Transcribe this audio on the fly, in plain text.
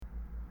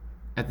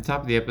At the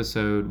top of the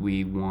episode,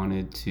 we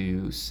wanted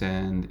to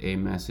send a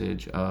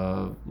message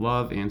of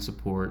love and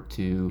support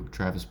to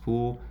Travis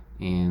Poole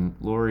and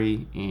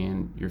Lori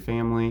and your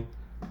family.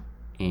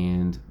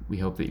 And we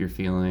hope that you're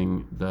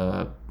feeling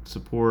the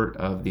support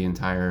of the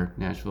entire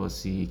Nashville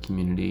SC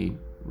community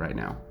right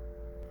now.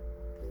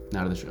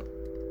 Now to the show.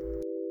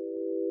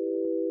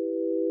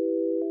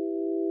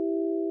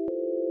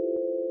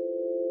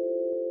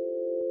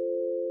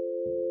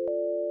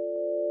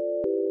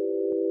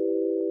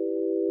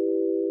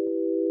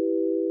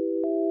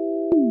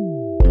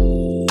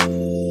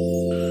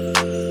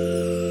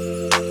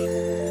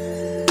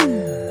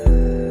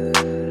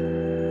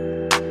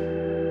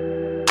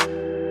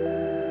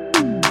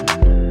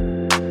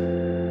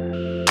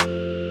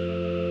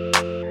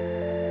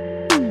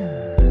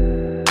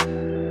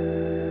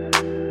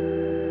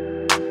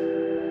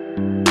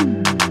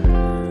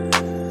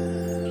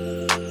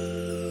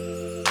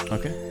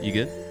 Okay, you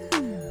good?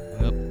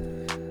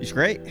 Yep. You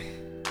great?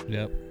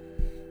 Yep.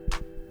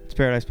 It's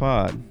Paradise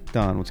Pod.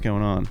 Don, what's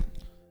going on?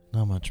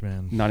 Not much,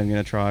 man. Not even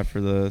gonna try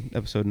for the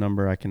episode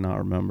number. I cannot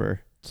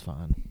remember. It's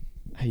fine.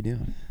 How you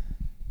doing?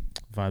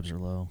 Vibes are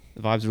low.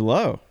 The vibes are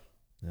low.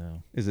 Yeah.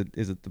 Is it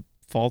the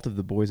fault of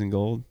the boys in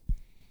gold?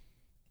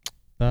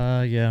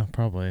 Yeah,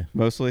 probably.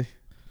 Mostly.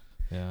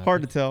 Yeah.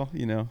 Hard to tell.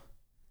 You know,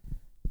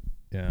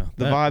 Yeah.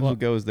 the vibes will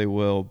go as they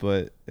will,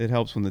 but it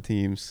helps when the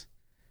teams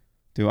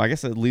do. I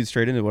guess it leads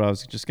straight into what I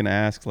was just gonna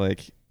ask.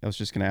 Like, I was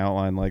just gonna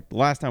outline. Like, the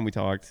last time we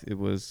talked, it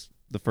was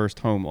the first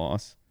home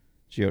loss,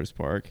 Geodis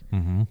Park,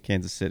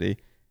 Kansas City.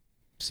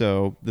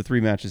 So the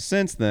 3 matches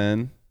since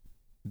then,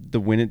 the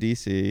win at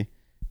DC,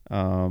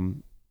 a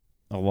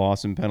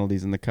loss in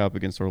penalties in the Cup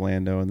against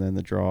Orlando, and then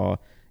the draw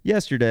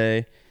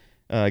yesterday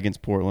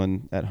against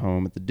Portland at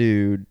home at the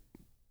Dude.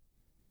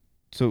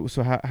 So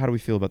how do we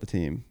feel about the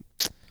team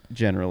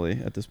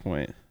generally at this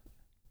point?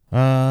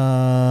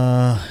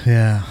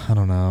 Yeah, I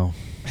don't know.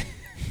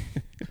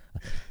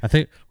 I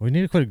think we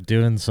need to quit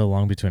doing so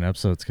long between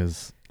episodes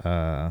because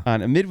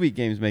Midweek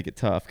games make it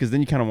tough because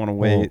then you kind of want to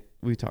wait.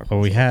 We talked.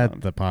 Well, we this all the had time.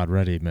 the pod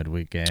ready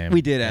midweek game.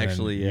 We did and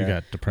actually. You Yeah.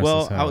 got depressed.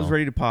 Well, as hell. I was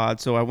ready to pod,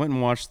 so I went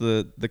and watched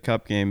the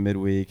Cup game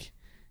midweek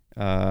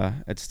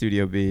at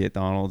Studio B at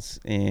Donald's,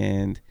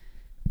 and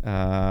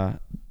I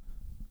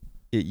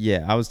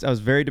was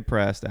very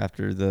depressed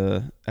after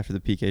the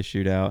PK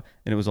shootout,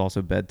 and it was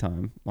also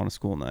bedtime on a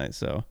school night,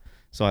 so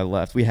I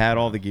left. We had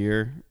all the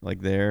gear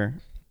like there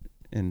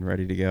and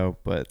ready to go,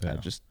 but Yeah.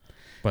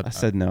 I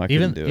said no. I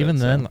couldn't do it. Even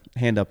then,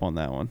 hand up on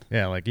that one.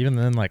 yeah, like even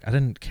then, like I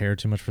didn't care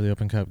too much for the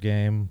Open Cup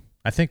game.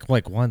 I think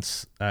like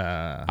once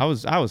I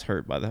was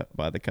hurt by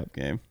the Cup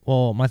game.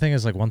 Well, my thing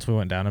is like once we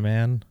went down a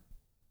man,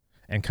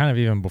 and kind of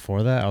even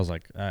before that, I was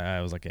like,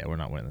 yeah, we're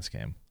not winning this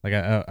game. Like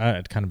I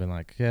had kind of been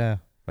like, yeah,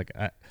 like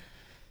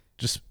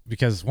just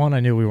because one,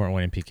 I knew we weren't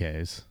winning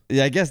PKs.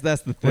 Yeah, I guess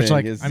that's the thing. Which,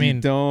 like, is I mean,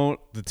 the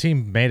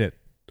team made it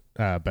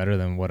better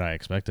than what I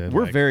expected.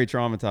 We're like, very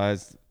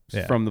traumatized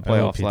from the a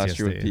little playoffs last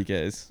year with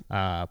PTSD.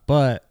 PKs.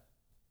 But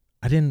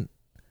I didn't.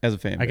 As a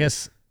fan base. I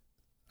guess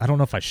I don't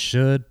know if I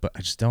should, but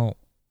I just don't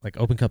like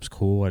Open Cup's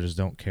cool. I just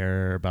don't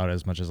care about it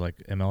as much as like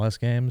MLS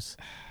games.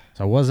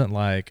 So I wasn't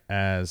like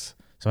as.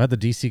 So I had the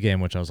DC game,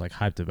 which I was like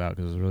hyped about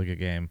because it was a really good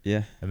game.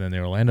 Yeah. And then the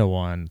Orlando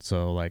one.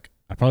 So like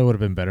I probably would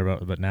have been better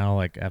about it, but now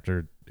like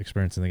after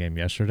experiencing the game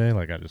yesterday,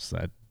 like I just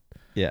said,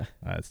 yeah,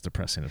 it's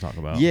depressing to talk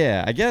about.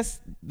 Yeah, I guess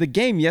the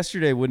game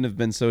yesterday wouldn't have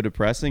been so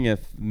depressing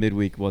if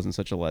midweek wasn't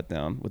such a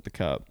letdown with the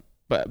Cup.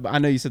 But I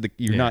know you said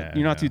you're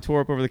not too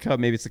tore up over the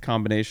Cup. Maybe it's a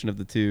combination of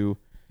the two.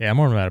 Yeah, I'm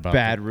more mad about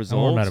bad results. I'm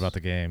more mad about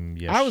the game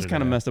yesterday. I was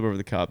kind of messed up over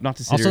the Cup. Not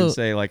to sit here and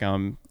say like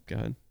I'm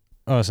good.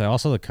 Oh, so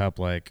also the Cup,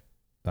 like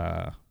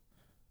I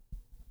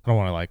don't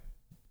want to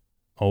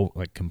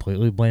like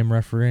completely blame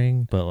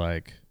refereeing, but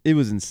like it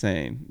was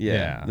insane.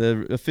 Yeah.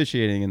 The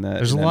officiating in that.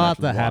 There's in a that lot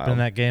match that was happened in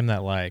wild. that game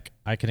that like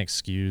I can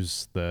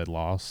excuse the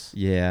loss.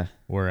 Yeah.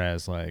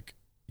 Whereas like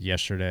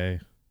yesterday,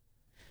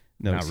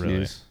 no not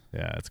excuse.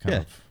 really. Yeah, it's kind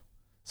of.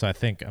 So I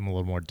think I'm a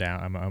little more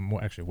down. I'm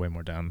actually way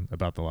more down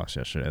about the loss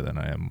yesterday than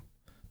I am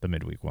the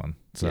midweek one.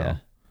 So yeah.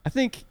 I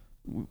think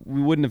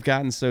we wouldn't have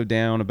gotten so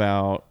down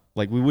about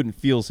like we wouldn't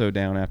feel so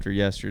down after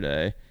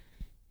yesterday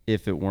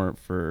if it weren't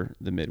for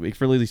the midweek.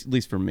 For at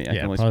least for me, I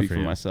can only speak for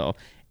myself.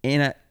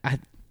 And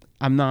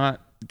I'm not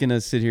gonna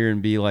sit here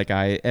and be like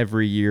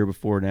every year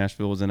before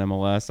Nashville was in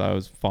MLS, I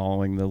was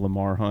following the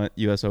Lamar Hunt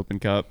U.S. Open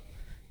Cup,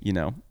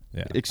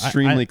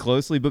 extremely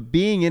closely. But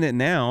being in it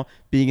now,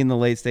 being in the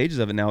late stages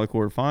of it now, the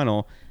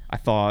quarterfinal, I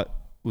thought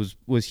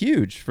was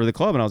huge for the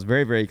club, and I was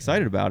very, very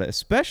excited about it,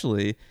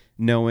 especially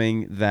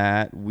knowing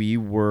that we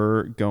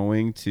were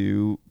going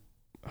to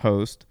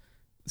host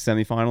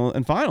semifinal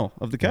and final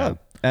of the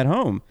Cup at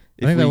home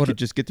if we could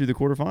just get through the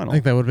quarterfinal. I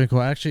think that would be cool.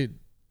 I actually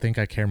think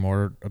I care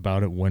more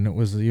about it when it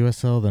was the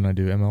USL than I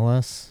do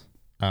MLS.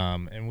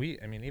 And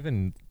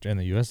even in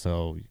the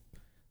USL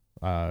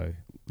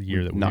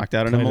year that we knocked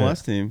out an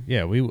MLS team.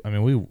 Yeah, we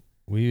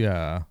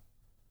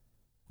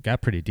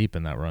got pretty deep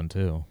in that run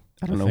too.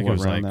 I don't know what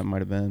round that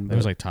might have been. It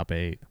was like top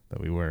 8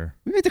 that we were.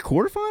 We made the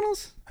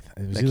quarterfinals?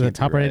 It was either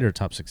top 8 or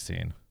top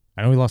 16.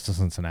 I know we lost to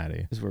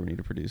Cincinnati. This is where we need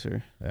a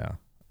producer. Yeah.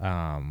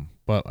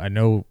 But I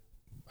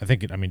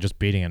think just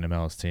beating an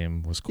MLS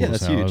team was cool. Yeah,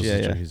 that's huge.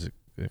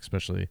 Yeah.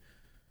 Especially,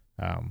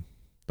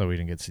 though we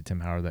didn't get to see Tim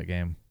Howard that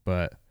game.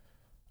 But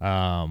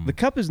the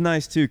cup is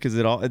nice too, because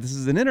this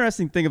is an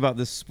interesting thing about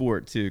this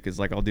sport too, because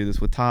like I'll do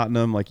this with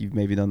Tottenham, like you've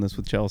maybe done this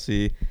with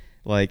Chelsea,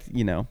 like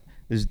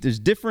there's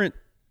different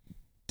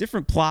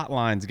plot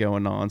lines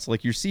going on. So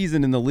like your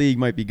season in the league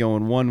might be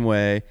going one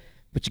way,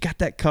 but you got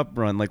that cup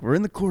run. Like we're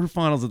in the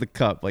quarterfinals of the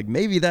cup. Like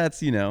maybe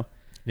that's Yeah,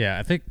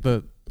 I think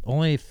the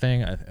only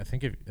thing I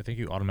think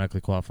you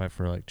automatically qualify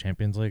for like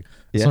Champions League.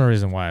 That's the only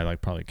reason why I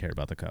like probably cared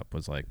about the cup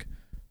was like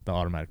the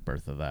automatic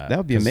berth of that. That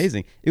would be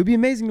amazing. It would be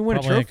amazing to win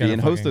a trophy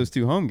and host those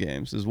 2 home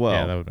games as well.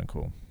 Yeah, that would have been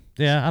cool.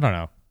 Yeah, I don't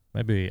know.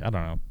 Maybe, I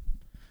don't know.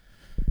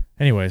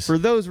 Anyways. For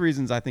those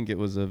reasons, I think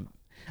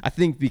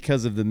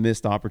because of the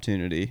missed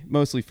opportunity,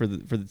 mostly for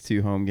the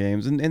 2 home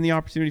games and the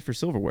opportunity for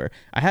silverware.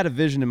 I had a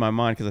vision in my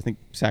mind because I think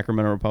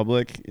Sacramento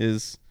Republic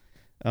is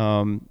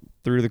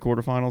through to the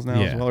quarterfinals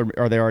now as well. Or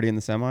are they already in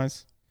the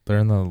semis? They're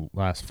in the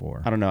last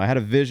 4. I don't know. I had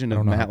a vision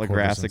of Matt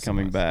LaGrassa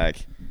coming back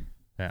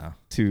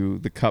to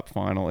the cup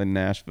final in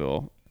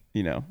Nashville,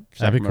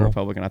 Sacramento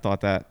Republic, and I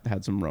thought that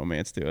had some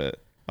romance to it.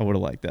 I would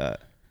have liked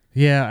that.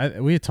 Yeah,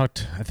 we had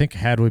talked, I think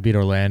had we beat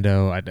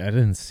Orlando, I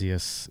didn't see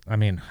us. I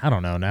mean, I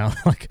don't know now.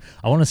 Like,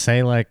 I want to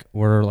say like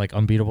we're like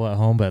unbeatable at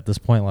home, but at this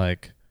point,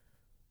 like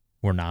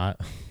we're not.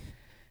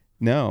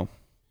 No.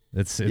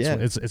 It's a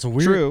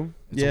weird,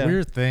 a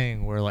weird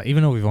thing where like,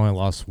 even though we've only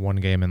lost 1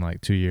 game in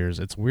like 2 years,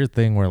 it's a weird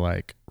thing where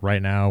like right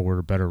now we're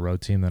a better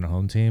road team than a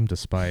home team,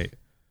 despite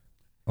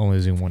only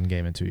losing 1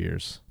 game in 2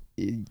 years.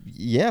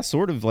 Yeah,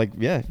 sort of like,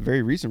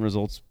 very recent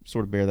results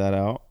sort of bear that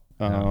out.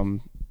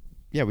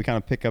 We kind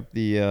of pick up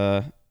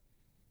we're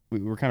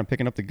kind of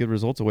picking up the good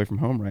results away from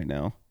home right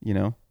now.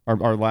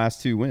 Our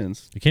last 2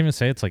 wins. You can't even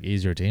say it's like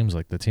easier teams.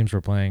 Like the teams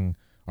we're playing,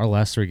 our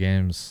last 3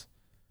 games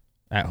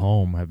at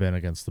home have been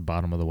against the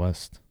bottom of the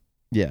West.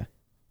 Yeah.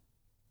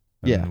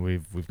 And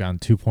we've gotten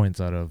 2 points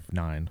out of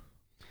 9.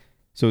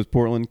 So is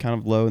Portland kind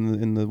of low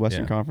in the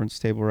Western Conference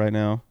table right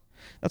now?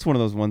 That's one of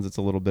those ones that's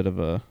a little bit of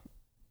a,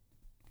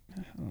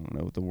 I don't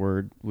know what the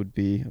word would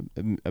be,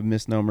 a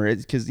misnomer.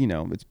 It's because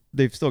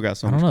they've still got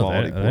so much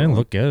quality. They didn't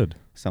look good.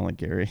 Sound like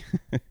Gary.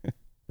 They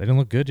didn't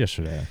look good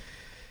yesterday.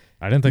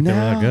 I didn't think they were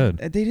that good.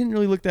 They didn't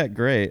really look that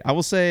great. I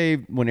will say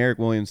when Eric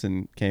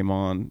Williamson came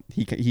on,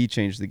 he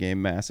changed the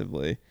game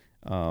massively.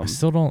 I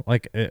still don't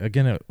like.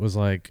 Again, it was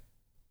like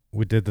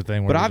we did the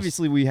thing. But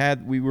obviously, we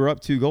were up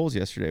 2 goals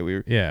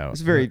yesterday.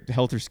 It's very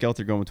helter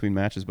skelter going between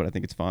matches, but I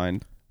think it's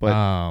fine.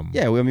 But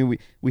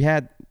we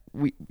had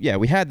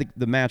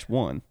the match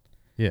won.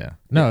 Yeah.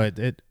 No,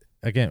 it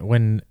again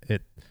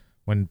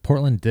when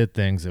Portland did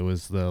things, it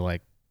was the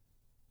like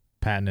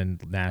Patton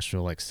and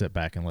Nashville like sit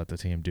back and let the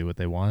team do what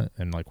they want,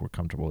 and like we're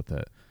comfortable with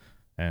it,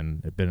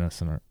 and it bit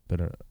us in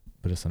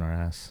our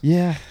ass.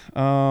 Yeah.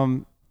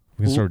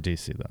 We can start with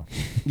DC though.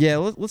 Yeah,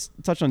 let's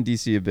touch on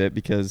DC a bit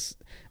because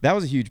that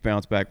was a huge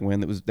bounce back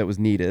win that was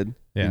needed.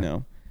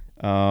 Yeah.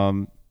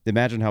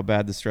 Imagine how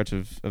bad the stretch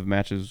of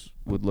matches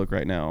would look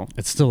right now.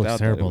 It still looks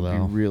terrible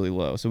though. Be really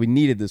low. So we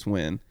needed this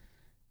win.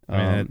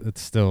 I mean,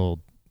 it's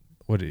still.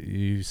 What do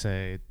you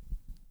say?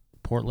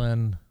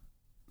 Portland,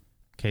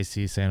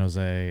 KC, San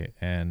Jose,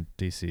 and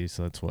DC.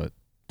 So that's what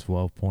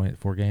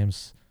 12.4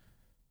 games,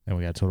 and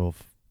we got a total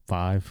of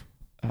 5.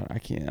 I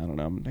don't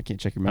know. I can't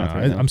check your math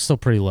right now. I'm still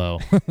pretty low.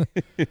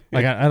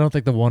 Like I don't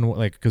think the one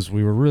like because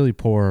we were really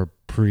poor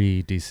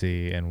pre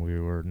DC and we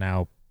were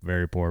now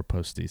very poor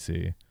post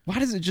DC. Why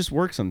does it just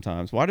work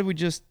sometimes? Why does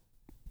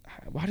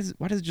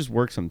it just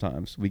work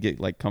sometimes? We get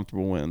like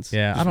comfortable wins.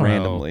 Yeah, just I don't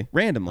randomly. know.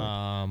 Randomly.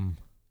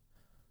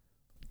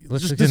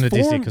 Let's just get into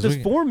DC because does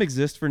form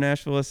exist for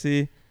Nashville SC?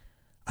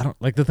 I don't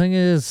like. The thing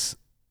is,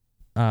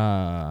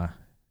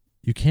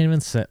 you can't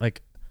even say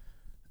like.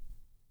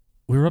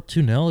 We were up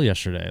 2-0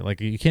 yesterday.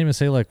 Like you can't even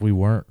say like we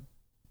weren't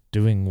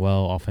doing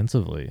well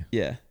offensively.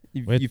 Yeah.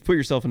 You've put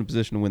yourself in a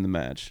position to win the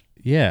match.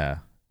 Yeah.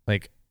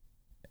 Like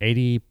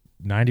 80,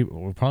 90,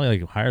 we're probably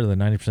like higher than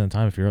 90% of the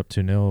time if you're up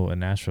 2-0 in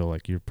Nashville,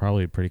 like you're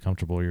probably pretty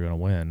comfortable you're going to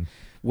win.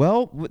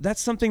 Well,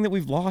 that's something that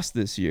we've lost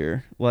this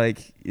year.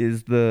 Like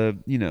is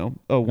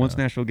once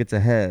Nashville gets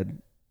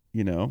ahead,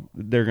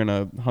 they're going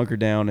to hunker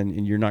down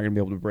and you're not going to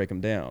be able to break them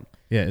down.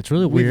 Yeah, it's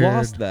really weird. We've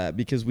lost that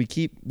because we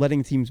keep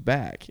letting teams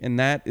back, and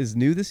that is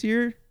new this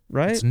year,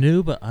 right? It's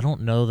new, but I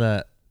don't know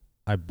that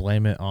I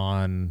blame it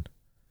on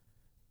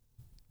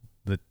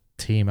the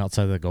team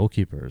outside of the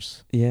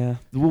goalkeepers. Yeah.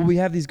 Well, we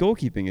have these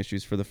goalkeeping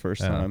issues for the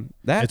first time.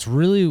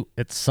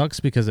 It sucks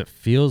because it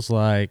feels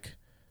like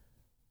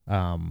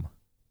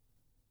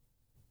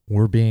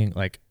we're being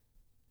like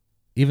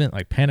even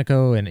like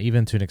Panico and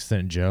even to an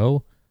extent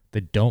Joe, they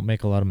don't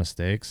make a lot of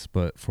mistakes,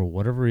 but for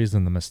whatever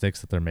reason, the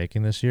mistakes that they're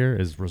making this year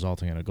is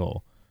resulting in a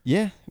goal.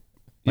 Yeah.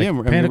 Like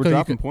we're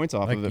dropping points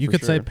off of it. You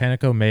could say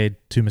Panico made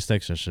 2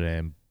 mistakes yesterday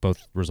and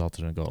both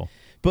resulted in a goal.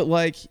 But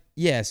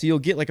so you'll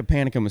get like a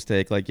Panico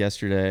mistake like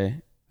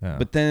yesterday,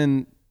 but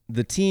then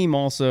the team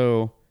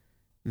also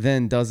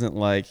then doesn't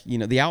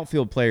the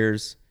outfield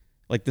players,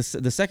 Like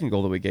the second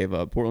goal that we gave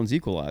up, Portland's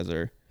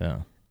equalizer.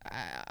 Yeah.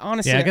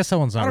 Honestly, yeah, I guess that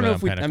one's not. I don't really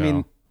know if we. I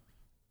mean,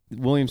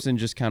 Williamson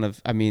just kind of.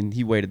 I mean,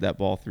 he weighted that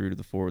ball through to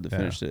the forward that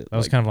finished it. That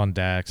was kind of on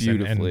Dax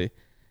beautifully. And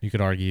you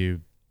could argue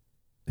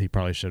he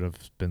probably should have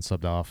been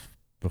subbed off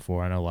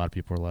before. I know a lot of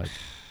people are like,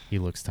 he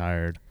looks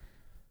tired.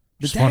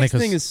 The Dax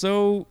thing is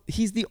so.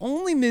 He's the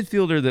only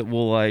midfielder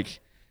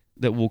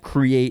that will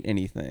create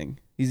anything.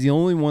 He's the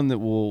only one that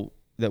will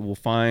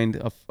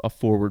find a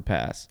forward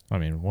pass. I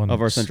mean, one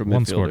of our central midfielders.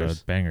 One scored a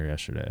banger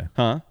yesterday.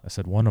 Huh? I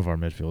said one of our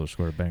midfielders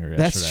scored a banger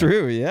That's yesterday.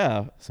 true,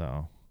 yeah.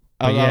 So,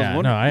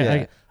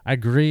 I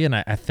agree, and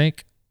I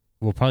think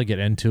we'll probably get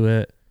into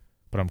it,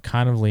 but I'm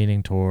kind of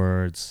leaning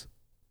towards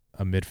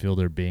a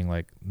midfielder being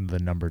like the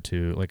number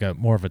 2, like a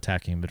more of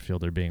attacking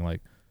midfielder being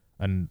like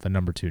the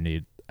number 2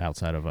 need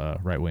outside of a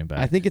right wing back.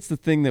 I think it's the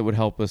thing that would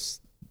help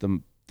us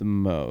the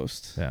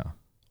most. Yeah.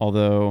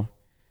 Although,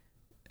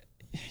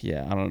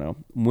 yeah, I don't know.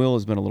 Will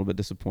has been a little bit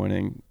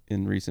disappointing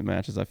in recent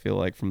matches. I feel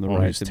like from the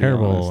right. He was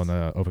terrible in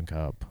the Open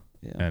Cup,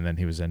 yeah. And then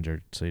he was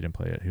injured, so he didn't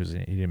play it. He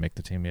didn't make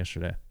the team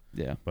yesterday.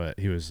 Yeah, but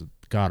he was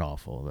god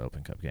awful the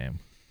Open Cup game.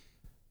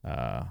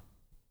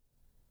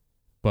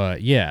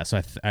 But yeah,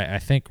 so I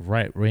think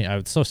I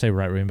would still say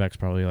right wing back's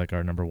probably like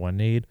our number 1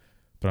 need,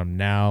 but I'm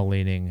now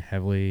leaning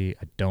heavily.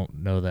 I don't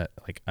know that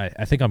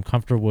I think I'm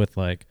comfortable with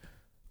like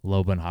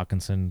Loba and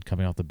Hawkinson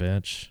coming off the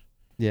bench.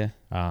 Yeah.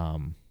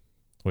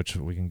 Which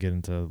we can get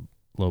into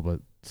Loba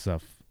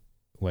stuff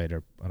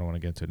later. I don't want to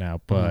get into it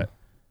now, but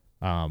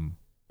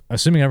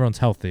assuming everyone's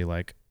healthy,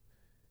 like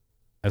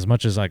as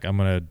much as like I'm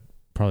gonna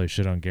probably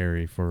shit on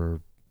Gary for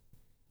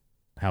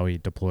how he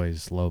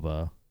deploys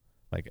Loba,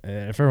 like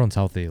if everyone's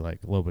healthy,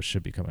 like Loba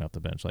should be coming off the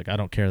bench. Like I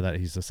don't care that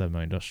he's a $7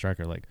 million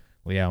striker. Like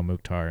Leao,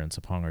 Mukhtar, and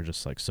Sapong are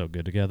just like so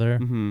good together,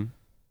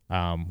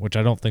 which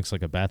I don't think's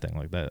like a bad thing.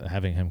 Like that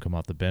having him come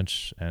off the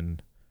bench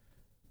and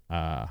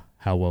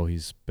how well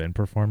he's been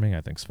performing,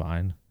 I think's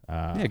fine.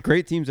 Yeah,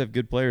 great teams have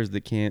good players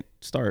that can't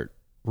start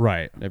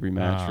right every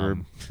match.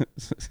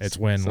 It's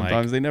when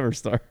sometimes they never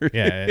start.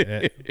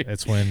 Yeah,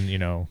 it's when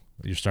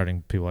you're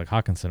starting people like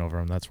Hawkinson over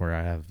him. That's where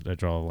I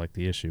draw like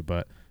the issue.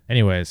 But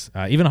anyways,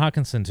 even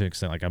Hawkinson to an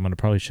extent, like I'm gonna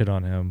probably shit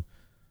on him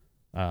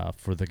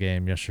for the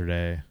game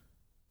yesterday,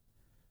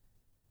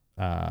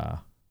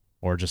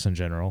 or just in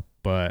general.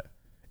 But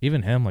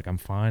even him, like I'm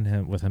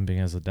fine with him being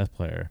as a death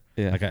player.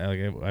 Yeah. Like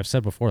I've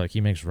said before, like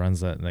he makes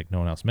runs that like no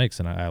one else makes,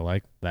 and I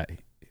like that.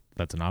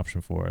 That's an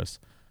option for us,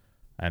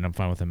 and I'm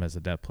fine with him as a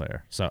depth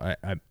player. So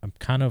I'm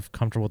kind of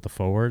comfortable with the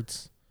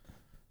forwards,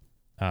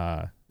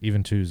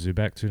 even to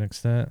Zubak to an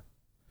extent.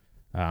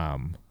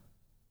 Kind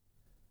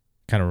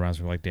of reminds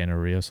me of like Daniel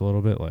Rios a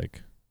little bit.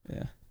 Like,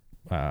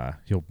 yeah,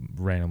 he'll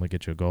randomly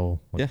get you a goal,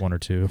 like 1 or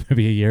 2,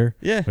 maybe a year.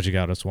 Yeah, which he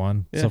got us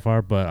 1 so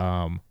far.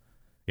 But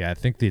yeah, I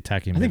think the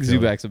attacking. I think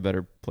Zubak's a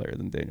better player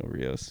than Daniel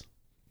Rios.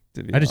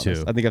 To be honest. Do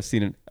too. I think I've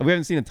seen it. We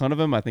haven't seen a ton of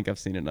him. I think I've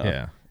seen enough.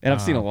 Yeah, and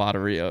I've seen a lot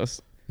of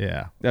Rios.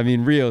 Yeah, I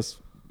mean Rios,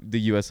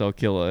 the USL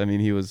killer. I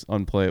mean he was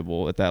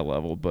unplayable at that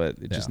level, but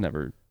it just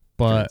never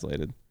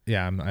translated.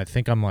 Yeah, I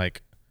think I'm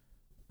like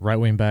right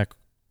wing back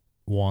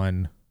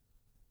 1,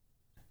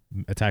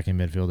 attacking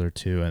midfielder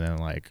 2, and then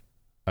like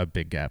a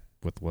big gap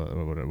with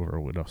whatever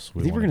else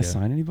we. Think we're gonna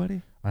sign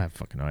anybody? I have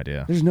fucking no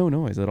idea. There's no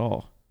noise at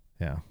all.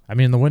 Yeah, I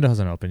mean the window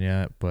hasn't opened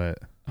yet, but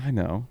I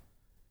know.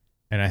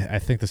 And I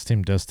think this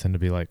team does tend to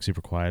be like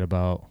super quiet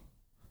about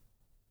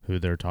who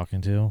they're talking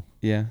to.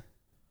 Yeah.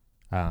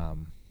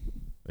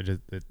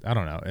 I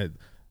don't know.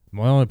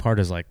 My only part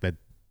is like that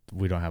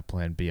we don't have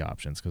plan B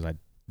options because I'm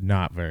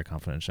not very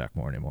confident in Shaq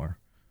Moore anymore.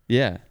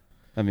 Yeah.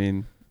 I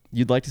mean,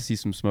 you'd like to see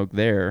some smoke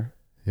there.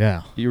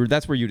 Yeah.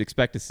 That's where you'd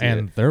expect to see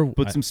it.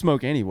 Put some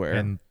smoke anywhere.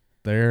 And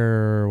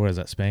what is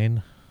that,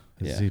 Spain?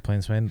 Is he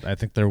playing Spain? I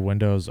think their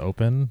window's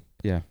open.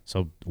 Yeah.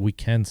 So we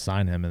can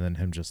sign him and then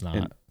him just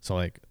not. So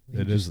like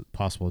it is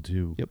possible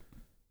to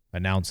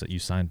announce that you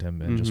signed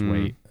him and just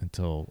wait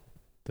until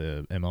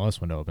the MLS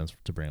window opens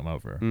to bring him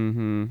over.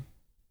 Mm-hmm.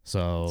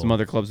 So some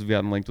other clubs have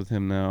gotten linked with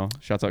him now.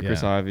 Shouts out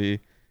Chris Ivey.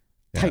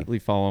 Yeah. Tightly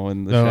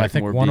following the Shaq Moore I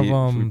think one beat,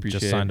 of them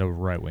just signed a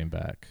right wing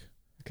back.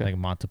 Okay. Like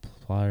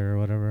Multiplier or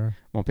whatever.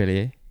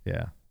 Montpellier.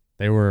 Yeah.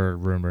 They were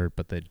rumored,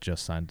 but they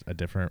just signed a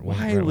different one.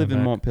 Why live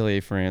in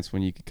Montpellier, France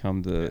when you could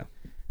come to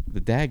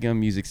the daggum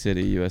Music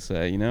City,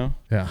 USA, you know?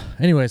 Yeah.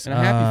 Anyways. And a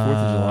happy 4th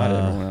of July to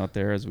everyone out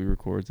there as we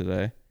record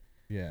today.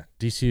 Yeah.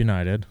 DC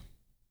United.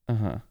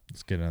 Uh-huh.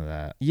 Let's get into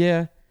that.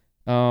 Yeah.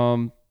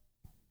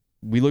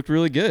 We looked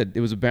really good. It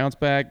was a bounce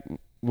back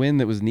win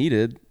that was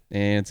needed,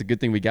 and it's a good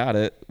thing we got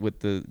it with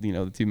the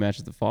 2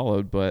 matches that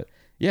followed. But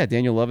yeah,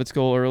 Daniel Lovett's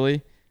goal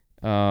early.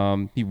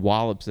 He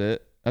wallops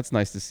it. That's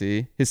nice to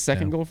see. His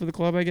second goal for the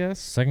club, I guess.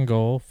 Second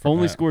goal.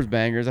 Only scores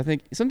bangers. I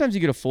think sometimes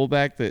you get a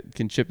fullback that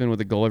can chip in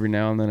with a goal every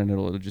now and then, and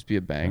it'll just be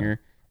a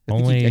banger. Yeah.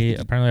 I think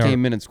he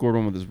came in and scored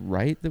one with his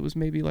right that was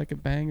maybe like a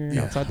banger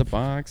outside the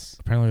box.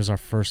 Apparently, it was our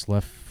first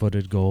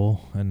left-footed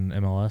goal in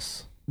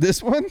MLS.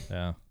 This one?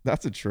 Yeah.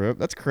 That's a trip.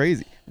 That's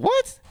crazy.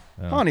 What?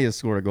 Yeah. Hani has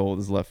scored a goal with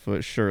his left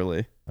foot,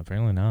 surely.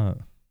 Apparently not.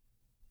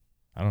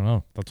 I don't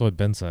know. That's what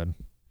Ben said.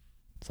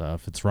 So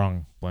if it's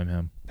wrong, blame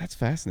him. That's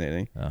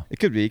fascinating. Yeah. It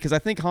could be because I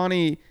think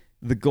Hani,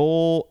 the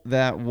goal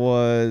that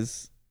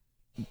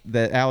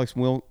Alex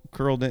Will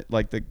curled it,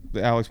 like the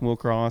Alex Will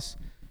cross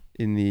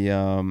in the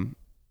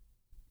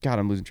God,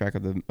 I'm losing track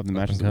of the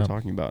matches that we're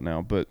talking about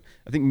now. But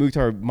I think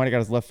Mukhtar might have got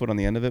his left foot on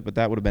the end of it, but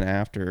that would have been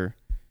after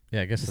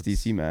I guess this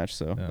DC match.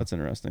 So that's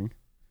interesting.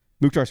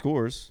 Mukhtar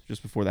scores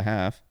just before the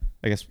half.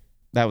 I guess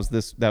that was the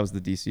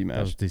DC match.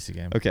 That was DC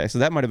game. Okay, so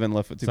that might have been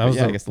left foot too. So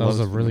that was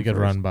a really good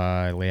run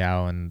by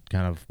Leao and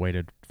kind of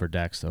waited for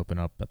Dax to open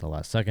up at the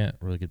last second.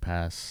 Really good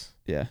pass.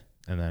 Yeah.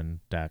 And then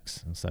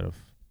Dax, instead of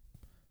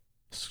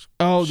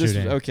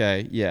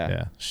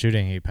shooting,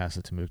 shooting, he passed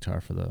it to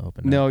Mukhtar for the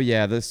open. No,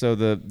 yeah.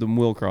 The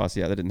Will cross,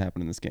 that didn't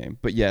happen in this game.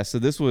 But yeah, so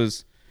this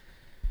was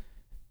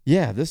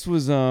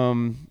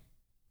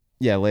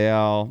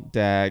Leao,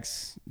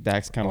 Dax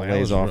kind of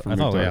lays off for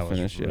Mukhtar to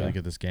finish. Was really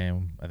good this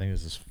game. I think it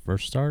was his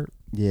first start.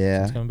 Yeah,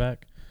 since coming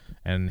back,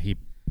 and he's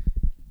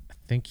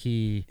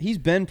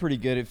been pretty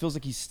good. It feels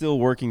like he's still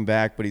working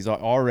back, but he's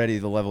already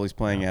the level he's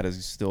playing at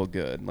is still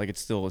good. Like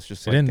it's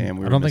just like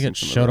damn. I don't think it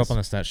showed up on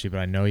the stat sheet, but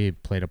I know he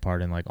played a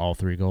part in like all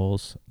 3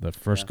 goals. The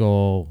first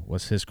goal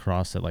was his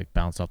cross that like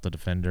bounced off the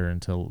defender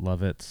into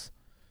Lovitz,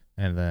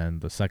 and then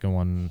the second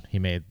one he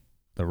made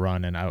the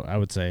run, and I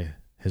would say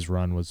his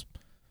run was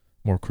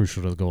more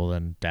crucial to the goal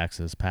than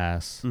Dax's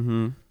pass.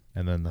 Mm-hmm.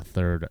 And then the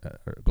third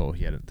goal,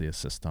 he had the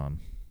assist on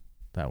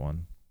that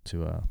one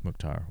to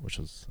Mukhtar, which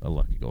was a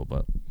lucky goal.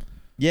 But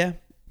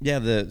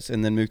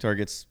and then Mukhtar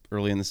gets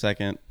early in the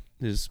second,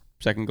 his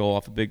second goal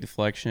off a big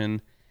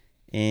deflection.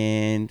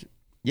 And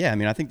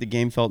I think the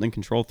game felt in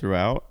control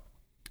throughout.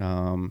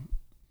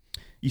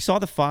 You saw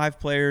the 5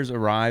 players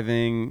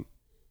arriving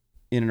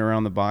in and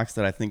around the box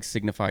that I think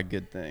signify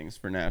good things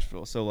for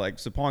Nashville. So like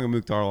Sapong and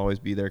Mukhtar will always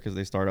be there because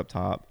they start up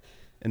top.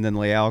 And then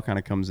Leao kind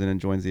of comes in and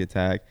joins the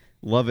attack.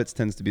 Lovitz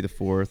tends to be the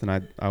 4th, and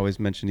I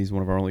always mention he's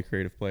one of our only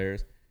creative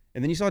players.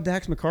 And then you saw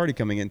Dax McCarty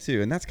coming in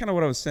too, and that's kind of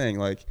what I was saying.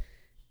 Like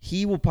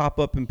he will pop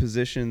up in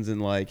positions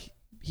and like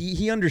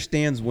he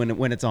understands when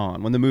it's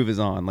on, when the move is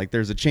on. Like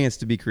there's a chance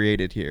to be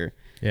created here.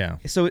 Yeah.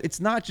 So it's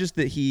not just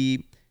that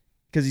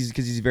because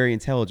he's a very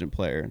intelligent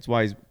player. It's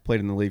why he's played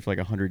in the league for like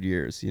 100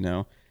 years,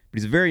 But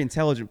he's a very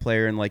intelligent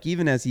player, and like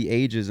even as he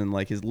ages and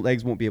like his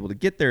legs won't be able to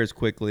get there as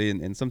quickly,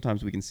 and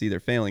sometimes we can see they're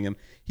failing him,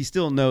 he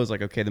still knows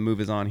like, okay, the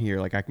move is on here,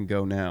 like I can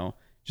go now,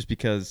 just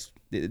because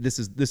this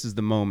is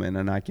the moment,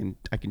 and I can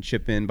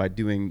chip in by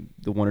doing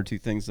the 1 or 2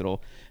 things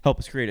that'll help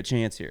us create a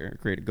chance here,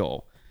 create a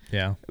goal.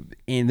 Yeah.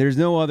 And there's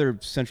no other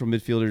central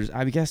midfielders.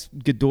 I guess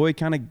Godoy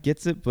kind of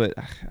gets it, but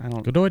I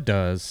don't. Godoy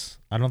does.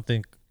 I don't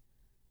think.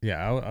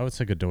 Yeah, I would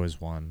say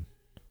Godoy's one.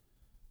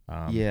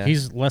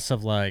 He's less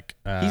of like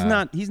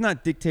he's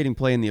not dictating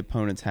play in the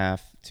opponent's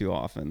half too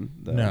often,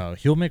 though. No,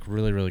 he'll make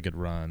really, really good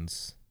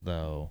runs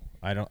though.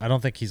 I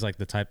don't think he's like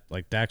the type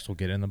like Dax will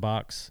get in the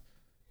box.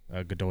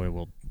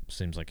 Godoy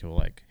seems like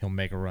he'll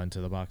make a run to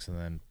the box and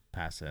then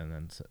pass it, and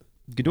then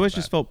Godoy's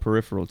just felt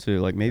peripheral too.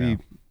 Like maybe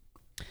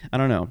I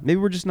don't know. Maybe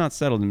we're just not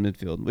settled in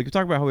midfield. We could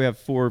talk about how we have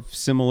 4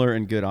 similar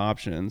and good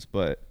options,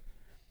 but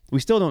we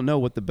still don't know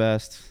what the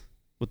best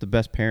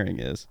pairing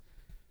is.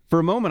 For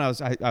a moment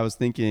I was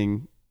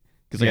thinking,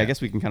 because I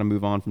guess we can kind of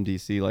move on from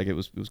DC. Like it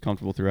was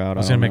comfortable throughout. I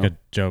was gonna make a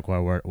joke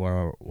while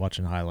we're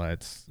watching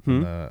highlights.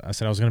 I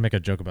said I was gonna make a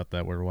joke about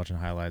that. We were watching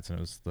highlights, and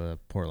it was the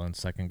Portland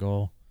second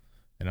goal,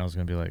 and I was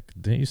gonna be like,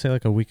 "Didn't you say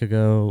like a week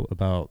ago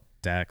about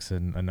Dax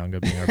and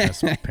Anunga being our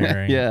best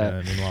pairing?" Yeah.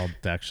 And meanwhile,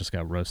 Dax just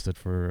got roasted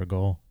for a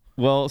goal.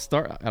 Well,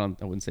 I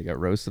wouldn't say got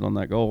roasted on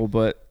that goal,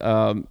 but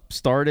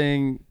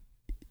starting,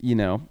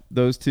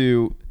 those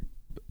two,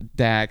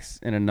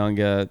 Dax and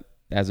Anunga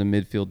as a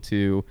midfield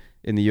 2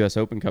 in the U.S.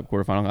 Open Cup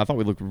quarterfinal, I thought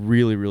we looked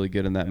really, really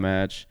good in that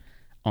match,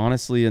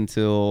 honestly,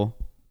 until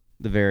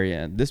the very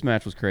end. This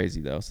match was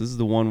crazy, though. So this is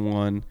the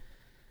 1-1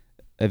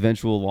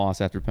 eventual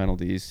loss after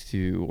penalties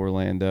to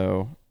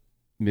Orlando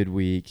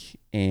midweek.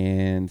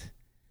 And,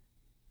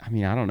 I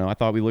mean, I don't know. I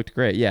thought we looked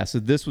great. Yeah, so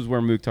this was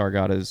where Mukhtar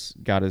got his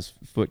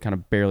foot kind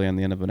of barely on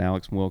the end of an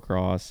Alex Will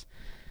cross.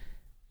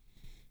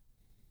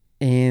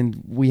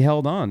 And we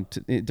held on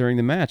during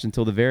the match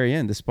until the very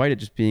end, despite it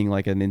just being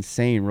like an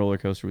insane roller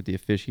coaster with the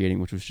officiating,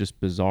 which was just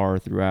bizarre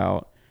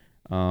throughout.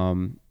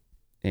 And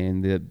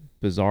the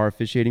bizarre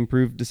officiating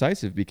proved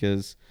decisive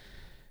because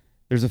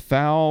there's a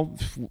foul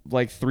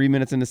like 3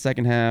 minutes into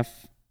second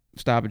half,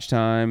 stoppage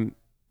time.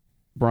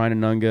 Brian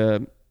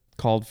Anunga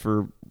called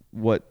for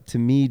what to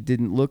me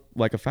didn't look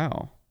like a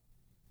foul.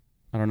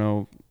 I don't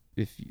know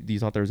if you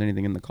thought there was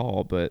anything in the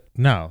call, but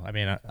no, I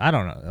mean, I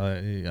don't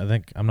know. I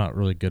think I'm not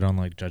really good on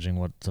like judging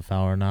what's a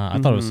foul or not. I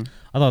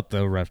thought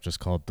the ref just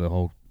called the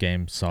whole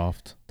game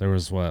soft. There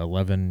was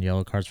 11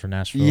 yellow cards for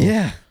Nashville,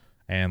 yeah,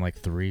 and like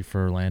 3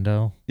 for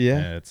Orlando, yeah.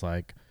 And it's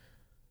like,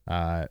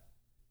 and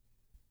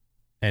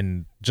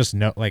just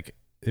know like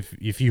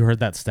if you heard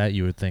that stat,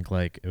 you would think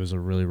like it was a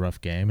really rough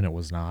game, and it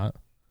was not.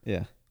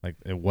 Yeah, like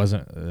it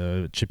wasn't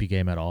a chippy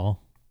game at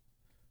all.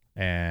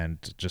 And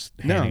just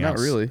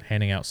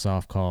handing out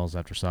soft calls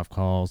after soft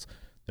calls.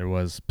 There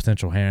was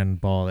potential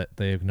handball that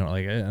they ignored.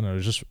 Like, I don't know, it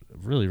was just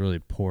really, really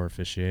poor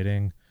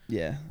officiating.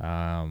 Yeah.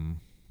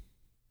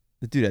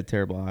 The dude had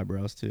terrible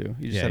eyebrows too.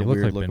 He just had a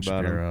weird look like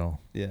about Shapiro.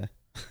 him.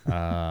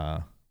 Yeah.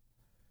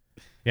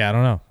 Yeah, I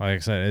don't know. Like I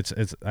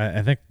said,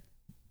 I think,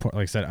 like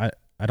I said,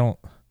 I don't.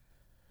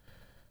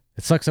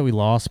 It sucks that we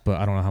lost,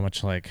 but I don't know how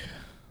much, like,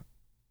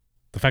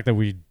 the fact that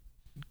we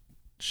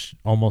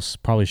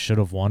almost probably should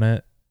have won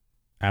it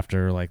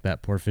after like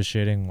that poor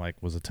officiating,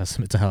 like, was a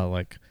testament to how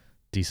like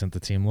decent the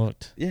team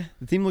looked. Yeah,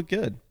 the team looked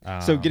good.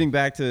 So getting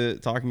back to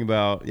talking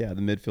about the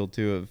midfield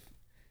too of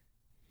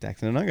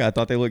Dax and Anunga, I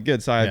thought they looked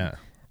good. So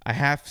I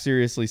half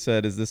seriously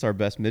said, "Is this our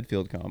best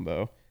midfield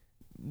combo?"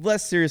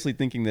 Less seriously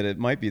thinking that it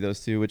might be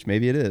those two, which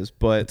maybe it is,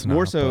 but it's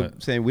more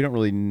saying we don't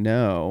really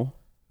know.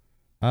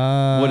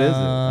 What is it?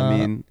 I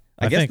mean,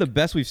 I guess the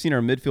best we've seen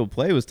our midfield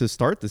play was to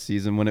start the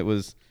season when it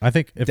was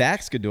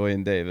Dax, Godoy,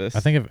 and Davis. I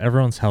think if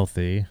everyone's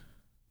healthy,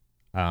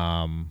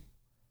 I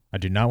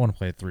do not want to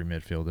play 3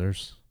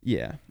 midfielders.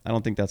 Yeah, I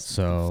don't think that's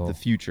the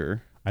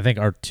future. I think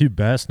our 2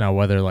 best, now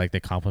whether like they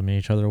complement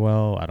each other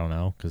well, I don't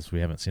know, because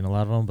we haven't seen a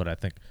lot of them, but I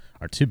think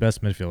our 2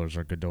 best midfielders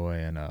are Godoy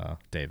and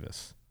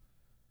Davis.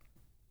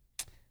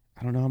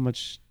 I don't know how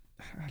much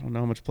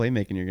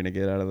playmaking you're going to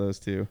get out of those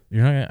two.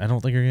 I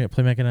don't think you're going to get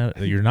playmaking out.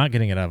 You're not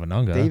getting it out of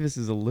Anunga. Davis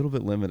is a little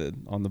bit limited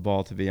on the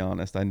ball, to be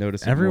honest. I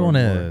noticed everyone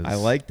is. I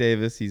like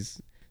Davis.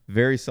 He's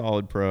very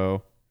solid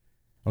pro.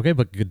 Okay,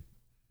 but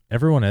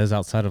everyone is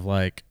outside of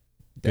like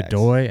Dax.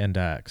 Godoy and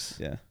Dax.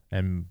 Yeah,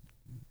 and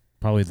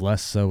probably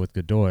less so with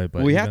Godoy.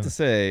 But we have to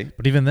say,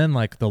 but even then,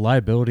 like the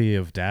liability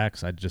of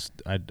Dax,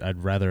 I'd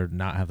rather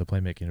not have the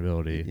playmaking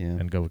ability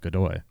and go with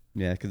Godoy.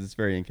 Yeah, because it's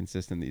very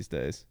inconsistent these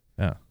days.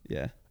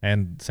 Yeah.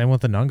 And same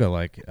with Anunga.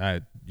 Like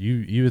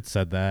you had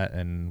said that,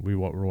 and we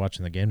were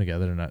watching the game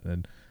together,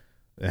 and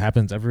it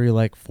happens every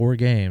like 4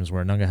 games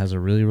where Anunga has a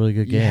really, really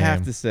good game. You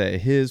have to say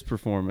his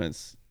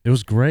performance. It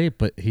was great,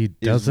 but he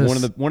does this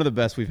one of the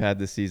best we've had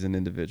this season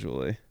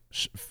individually.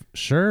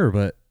 Sure,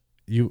 but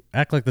you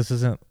act like this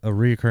isn't a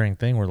reoccurring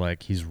thing where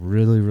like he's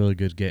really, really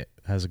good,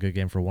 has a good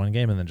game for one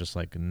game, and then just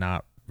like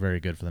not very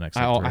good for the next.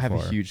 I have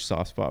a huge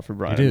soft spot for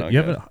Brian. You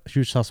have a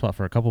huge soft spot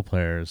for a couple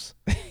players.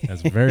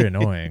 That's very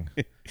annoying.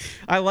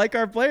 I like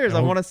our players. I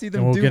want to see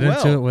them do well. We'll get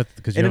into it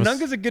because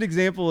Anunga's a good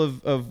example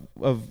of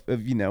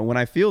when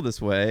I feel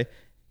this way,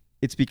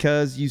 it's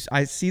because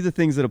I see the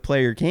things that a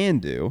player can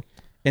do,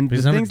 and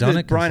the things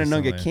that Brian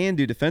Anunga can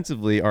do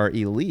defensively are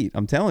elite.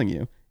 I'm telling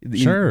you,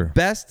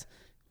 best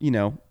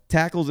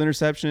tackles,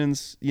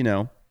 interceptions,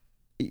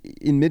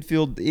 in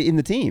midfield in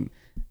the team.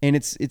 And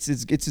it's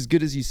as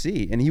good as you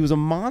see. And he was a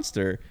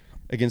monster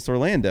against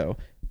Orlando.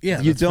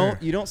 Yeah, you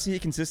don't see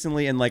it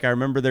consistently. And like I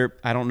remember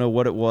I don't know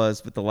what it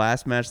was, but the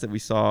last match that we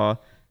saw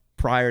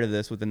prior to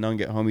this with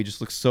Anunga at home, he just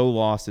looked so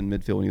lost in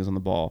midfield when he was on the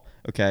ball.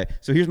 Okay,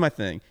 so here's my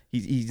thing.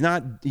 He's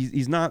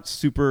not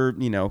super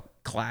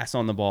class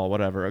on the ball,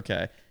 whatever.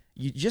 Okay,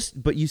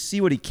 but you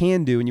see what he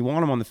can do, and you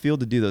want him on the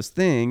field to do those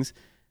things.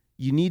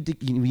 You need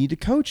to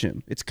coach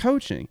him. It's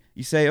coaching.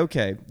 You say,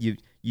 okay,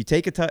 you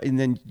take a touch and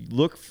then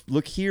look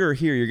here or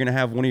here. You're going to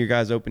have one of your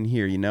guys open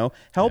here,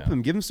 Help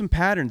him. Give him some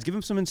patterns. Give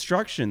him some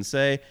instructions.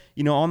 Say,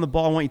 on the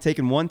ball, I want you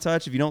taking one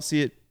touch. If you don't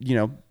see it,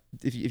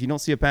 if you don't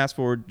see a pass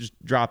forward, just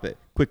drop it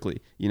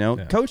quickly,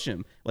 Coach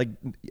him. Like,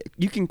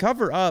 you can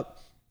cover up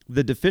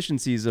the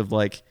deficiencies of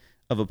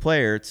a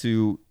player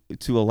to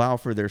allow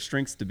for their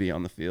strengths to be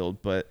on the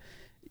field. But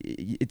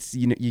it's,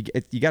 you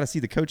got to see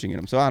the coaching in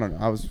him. So I don't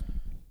know.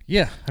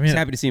 I mean,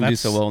 happy to see him do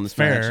so well in this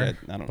match.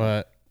 I don't know.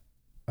 But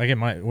again,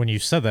 when you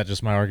said that,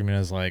 just my argument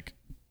is like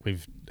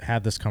we've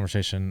had this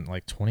conversation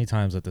like 20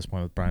 times at this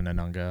point with Brian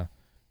Anunga.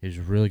 He's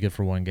really good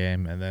for one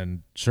game, and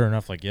then sure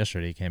enough, like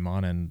yesterday, he came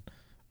on and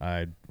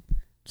I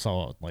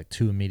saw like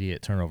 2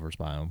 immediate turnovers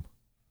by him.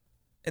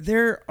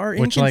 There are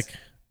which like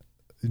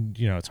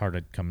it's hard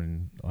to come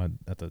in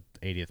at the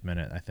 80th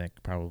minute, I think,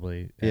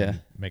 probably,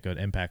 and make an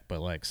impact,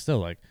 but like still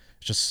like.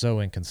 It's just so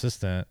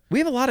inconsistent. We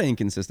have a lot of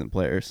inconsistent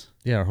players.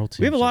 Yeah, our whole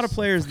team. We have a lot of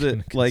players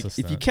that, like,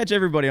 if you catch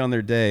everybody on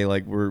their day,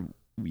 like,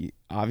 we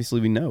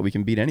obviously we know we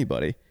can beat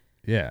anybody.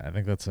 Yeah, I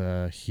think that's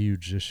a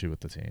huge issue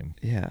with the team.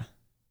 Yeah,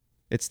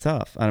 it's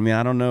tough. I mean,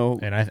 I don't know,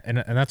 and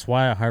that's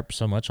why I harp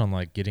so much on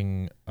like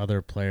getting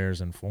other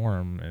players in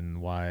form,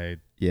 and why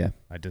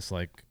I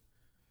dislike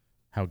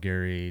how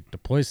Gary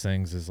deploys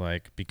things is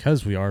like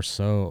because we are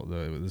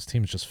this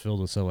team's just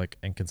filled with so like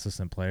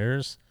inconsistent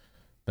players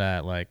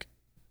that like.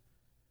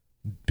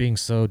 Being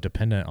so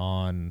dependent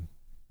on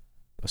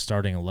a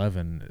starting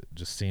 11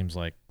 just seems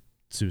like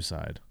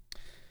suicide.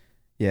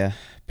 Yeah.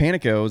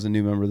 Panico is a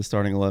new member of the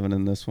starting 11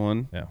 in this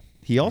one. Yeah.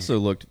 He also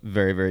looked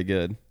very, very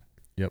good.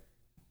 Yep.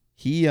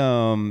 He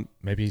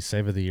maybe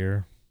save of the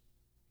year.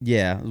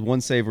 Yeah, one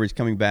save where he's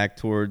coming back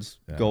towards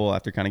goal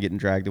after kind of getting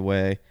dragged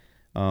away,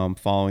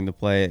 following the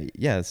play.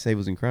 Yeah, the save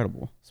was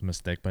incredible. It's a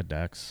mistake by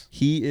Dax.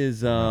 He is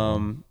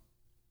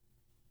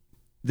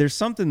there's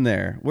something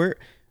there. Where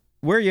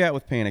are you at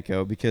with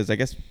Panico? Because I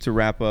guess to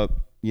wrap up,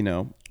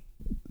 all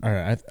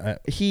right,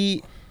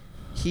 he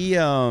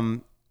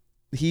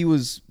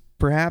was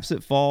perhaps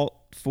at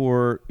fault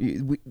for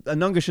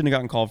Anunga shouldn't have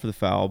gotten called for the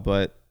foul,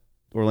 but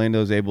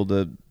Orlando's able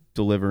to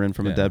deliver in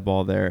from a dead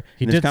ball there.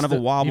 There's kind of a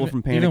wobble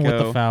from Panico. Even with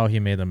the foul, he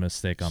made a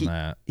mistake on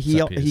that.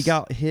 He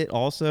got hit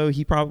also.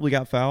 He probably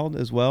got fouled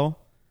as well.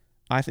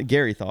 I think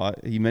Gary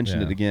thought. He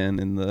mentioned it again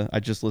in the. I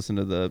just listened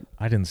to the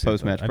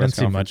post match. I didn't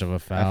see much of a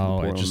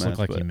foul. It just looked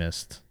like he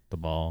missed the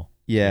ball.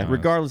 Yeah.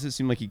 Regardless, it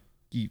seemed like he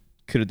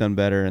could have done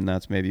better, and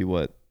that's maybe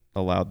what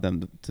allowed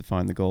them to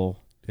find the goal.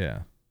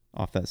 Yeah.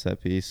 Off that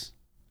set piece.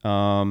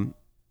 I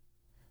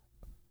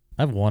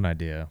have one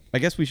idea. I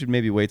guess we should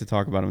maybe wait to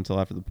talk about him until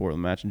after the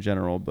Portland match in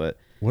general. But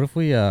what if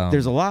we?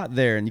 There's a lot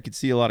there, and you could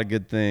see a lot of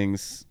good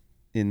things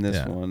in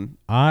this one.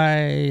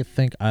 I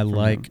think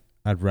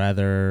I'd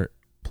rather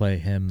play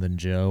him than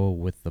Joe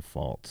with the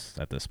faults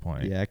at this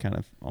point. Yeah, I kind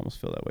of almost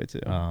feel that way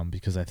too.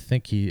 Because I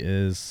think he.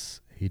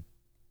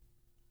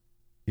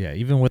 Yeah,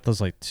 even with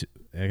those I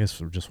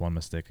guess just one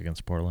mistake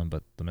against Portland,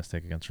 but the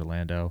mistake against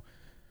Orlando,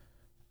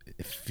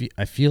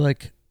 I feel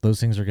like those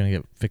things are gonna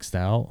get fixed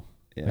out.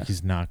 Yeah. Like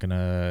he's not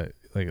gonna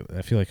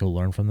I feel like he'll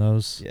learn from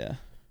those. Yeah.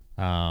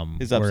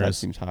 His upside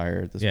seems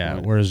higher at this point.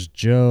 Yeah. Whereas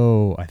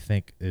Joe, I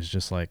think, is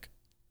just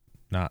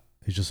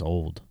he's just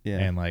old. Yeah.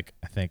 And I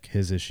think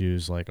his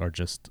issues are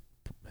just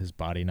his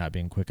body not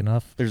being quick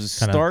enough. There's a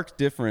stark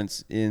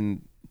difference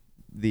in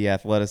the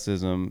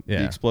athleticism,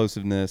 the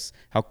explosiveness,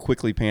 how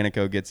quickly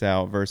Panico gets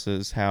out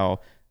versus how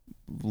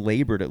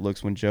labored it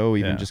looks when Joe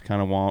even just kind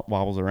of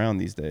wobbles around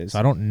these days. So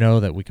I don't know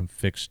that we can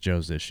fix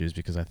Joe's issues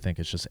because I think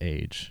it's just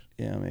age.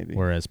 Yeah, maybe.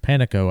 Whereas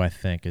Panico, I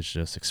think, is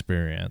just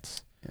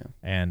experience. Yeah.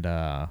 And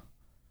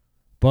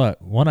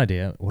but one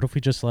idea, what if we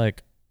just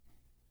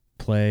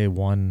play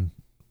one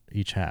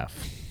each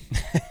half?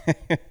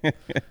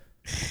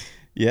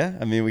 Yeah,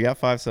 I mean we got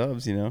 5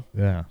 subs,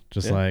 Yeah,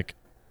 just I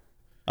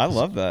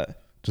love that.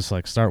 Just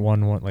start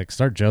one,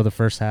 start Joe the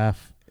first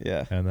half.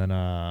 Yeah. And then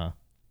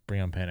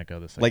bring on Panico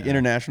the second half.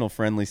 International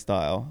friendly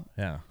style.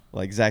 Yeah.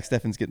 Zach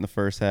Steffens getting the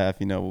first half,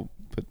 we'll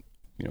put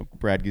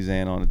Brad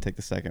Guzan on to take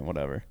the second,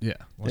 whatever. Yeah.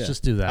 Let's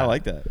just do that. I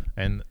like that.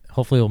 And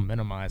hopefully it'll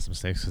minimize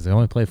mistakes because they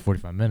only play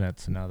 45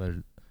 minutes and now they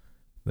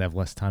have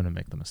less time to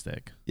make the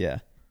mistake.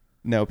 Yeah.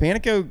 No,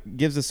 Panico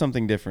gives us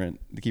something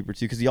different, the keeper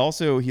too, because he has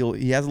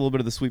a little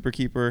bit of the sweeper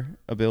keeper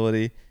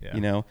ability.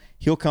 Yeah.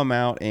 He'll come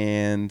out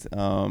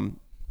and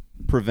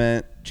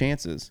prevent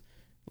chances.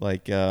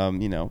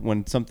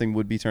 When something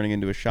would be turning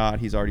into a shot,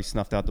 he's already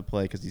snuffed out the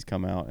play because he's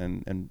come out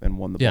and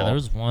won the ball. Yeah, there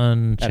was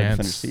one at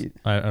chance.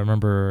 I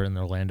remember in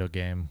the Orlando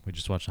game, we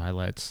just watched the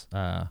highlights,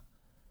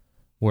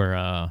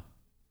 where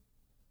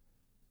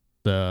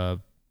the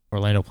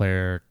Orlando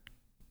player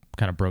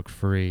kind of broke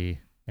free,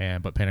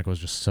 but Panico was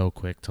just so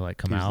quick to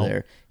come out.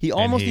 There. He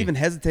almost even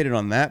hesitated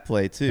on that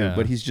play too,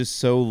 but he's just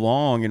so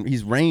long and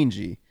he's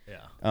rangy.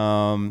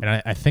 And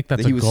I think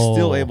that's he was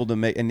still able to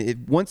make,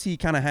 and once he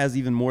kind of has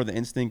even more the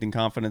instinct and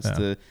confidence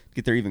to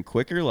get there even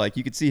quicker,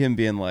 you could see him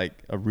being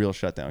a real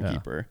shutdown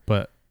keeper.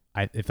 But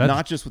if that's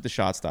not just with the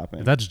shot stopping,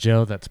 if that's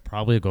Joe, that's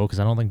probably a goal because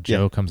I don't think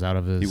Joe comes out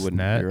of his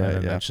net, right,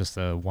 and that's just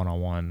a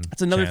one-on-one.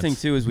 That's another chance. thing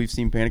too, is we've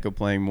seen Panico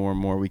playing more and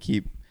more. We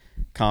keep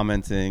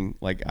commenting,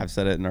 I've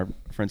said it, and our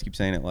friends keep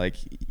saying it,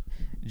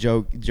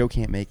 Joe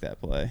can't make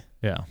that play.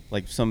 Yeah,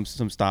 some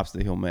stops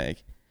that he'll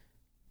make,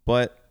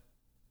 but.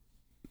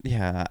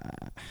 Yeah,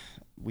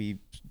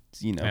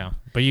 Yeah,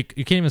 but you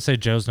can't even say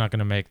Joe's not going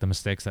to make the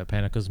mistakes that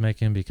Panico's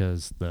making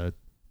because the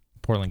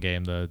Portland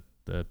game, the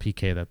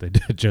PK that they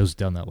did, Joe's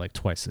done that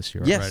twice this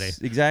year already.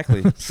 Yes,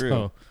 exactly.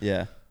 True.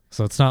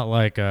 So it's not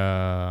like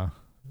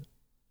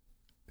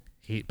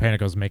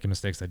Panico's making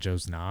mistakes that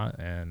Joe's not,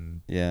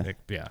 and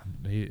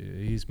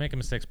he's making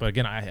mistakes. But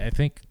again, I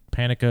think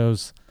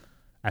Panico's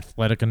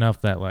athletic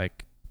enough that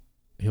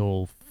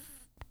he'll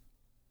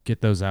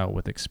get those out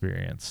with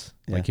experience.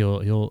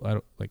 He'll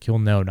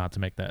know not to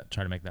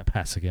try to make that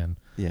pass again.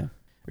 Yeah.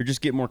 Or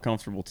just get more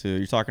comfortable too.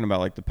 You're talking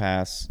about the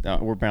pass.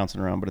 We're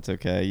bouncing around, but it's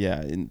okay.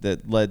 Yeah. And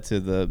that led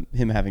to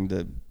him having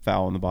to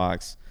foul in the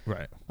box.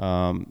 Right.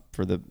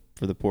 For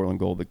the Portland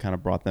goal that kind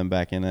of brought them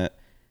back in it.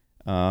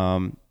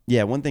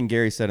 One thing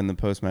Gary said in the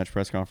post-match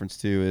press conference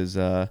too is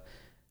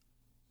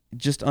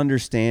just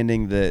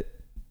understanding that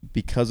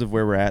because of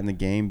where we're at in the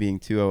game, being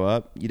 2-0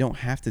 up, you don't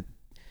have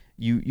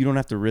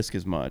to risk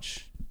as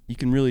much. You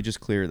can really just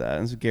clear that.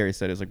 And that's what Gary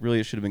said. It's really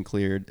it should have been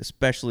cleared,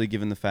 especially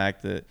given the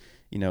fact that,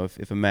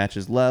 if a match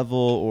is level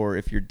or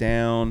if you're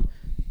down,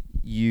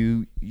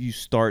 you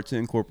start to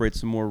incorporate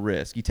some more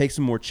risk. You take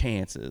some more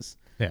chances.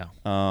 Yeah.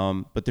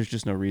 But there's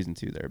just no reason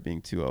to there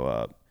being 2-0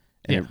 up.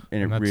 And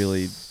it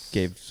really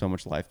gave so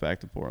much life back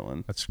to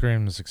Portland. That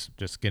screams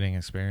just getting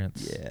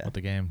experience with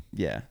the game.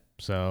 Yeah.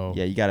 So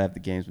yeah, you got to have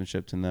the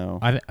gamesmanship to know.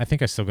 I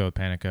think I still go with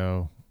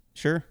Panico.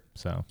 Sure.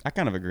 So I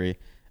kind of agree.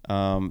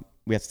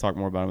 We have to talk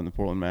more about him in the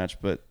Portland match,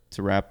 but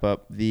to wrap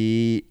up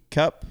the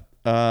Cup,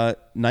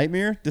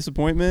 nightmare,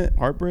 disappointment,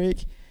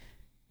 heartbreak.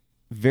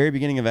 Very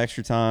beginning of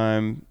extra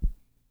time,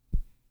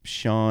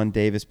 Sean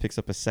Davis picks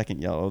up a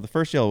second yellow. The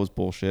first yellow was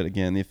bullshit.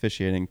 Again, the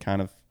officiating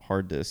kind of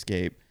hard to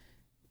escape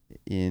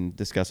in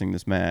discussing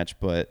this match,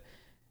 but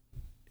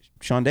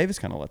Sean Davis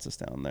kind of lets us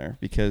down there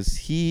because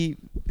he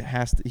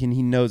has to, and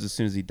he knows as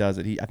soon as he does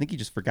it. I think he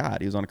just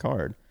forgot he was on a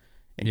card,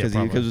 because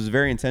it was a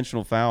very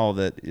intentional foul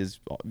that is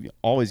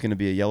always going to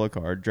be a yellow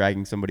card,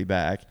 dragging somebody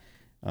back,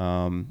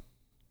 and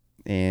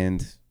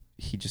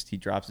he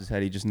drops his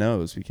head. He just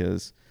knows,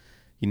 because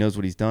he knows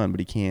what he's done, but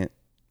we can't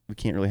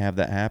really have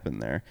that happen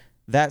there.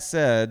 That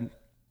said,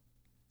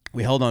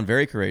 we held on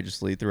very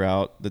courageously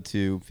throughout the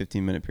 2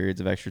 15-minute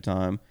periods of extra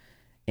time,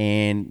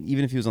 and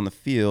even if he was on the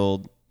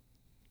field,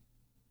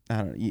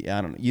 I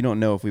don't know. You don't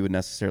know if we would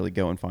necessarily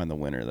go and find the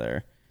winner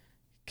there,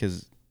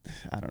 because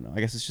I don't know.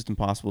 I guess it's just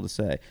impossible to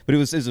say. But it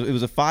was a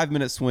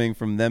 5-minute swing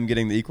from them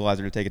getting the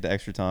equalizer to take it to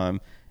extra time,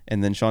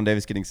 and then Sean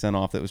Davis getting sent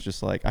off. That was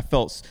just like, I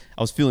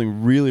was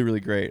feeling really, really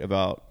great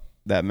about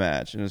that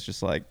match, and it was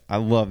just like, I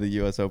love the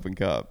U.S. Open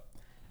Cup.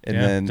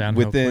 And then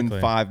within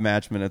quickly. 5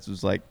 match minutes, it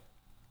was like,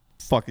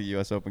 fuck the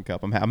U.S. Open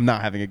Cup. I'm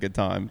not having a good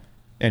time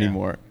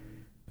anymore.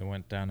 It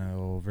went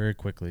downhill very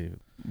quickly.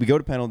 We go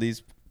to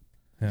penalties.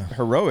 Yeah.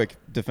 Heroic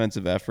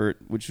defensive effort,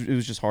 which it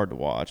was just hard to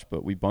watch,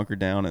 but we bunkered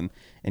down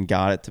and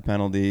got it to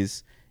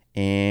penalties.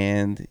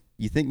 And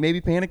you think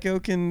maybe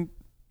Panico can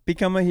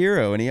become a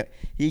hero, and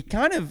he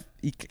kind of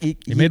he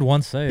made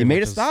one save. He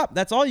made a stop.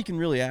 That's all you can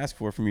really ask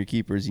for from your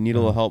keepers. You need a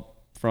little help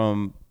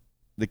from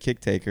the kick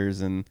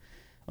takers, and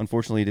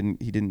unfortunately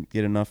he didn't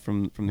get enough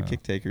from the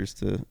kick takers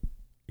to.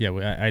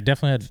 Yeah, I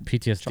definitely had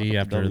PTSD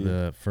after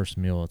the first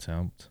meal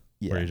attempt,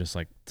 where he just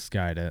like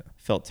skied it.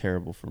 Felt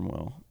terrible from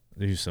Will.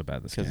 He was so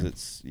bad this game.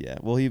 Because he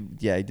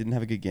didn't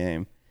have a good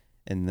game,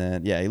 and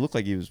then he looked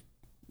like he was,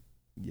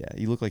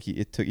 he looked like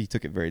he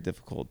took it very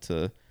difficult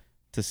to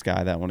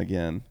sky that one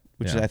again,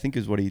 which I think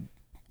is what he.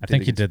 I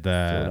think he did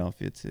that.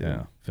 Philadelphia too.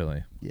 Yeah,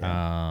 Philly.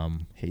 Yeah.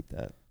 Hate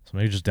that. So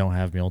maybe just don't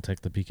have Mule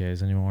take the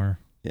PKs anymore.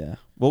 Yeah.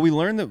 Well, we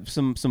learned that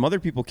some other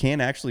people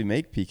can actually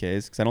make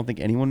PKs, because I don't think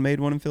anyone made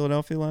one in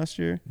Philadelphia last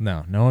year.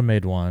 No one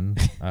made one.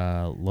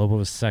 Lobo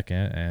was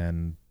second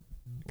and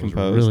was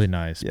composed. Really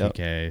nice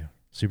PK.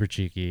 Super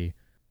cheeky.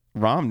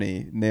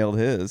 Romney nailed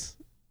his.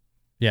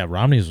 Yeah,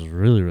 Romney's was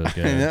really, really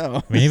good. I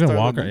know. I mean, even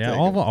Walker. Yeah,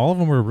 all of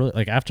them were really,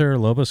 like, after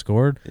Lobo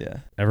scored,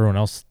 everyone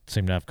else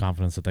seemed to have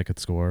confidence that they could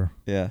score.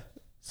 Yeah.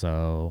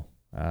 So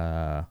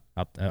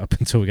up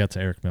until we got to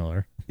Eric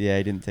Miller. Yeah,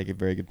 he didn't take a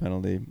very good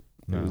penalty.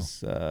 No. It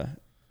was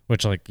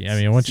which, like, I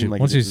mean, once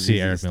you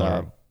see Eric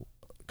Miller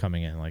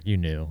coming in, like, you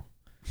knew.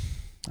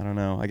 I don't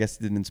know. I guess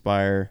it didn't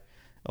inspire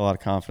a lot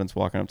of confidence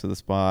walking up to the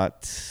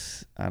spot.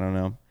 I don't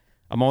know.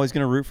 I'm always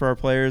going to root for our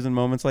players in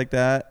moments like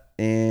that,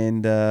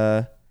 and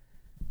I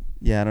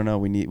don't know.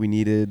 We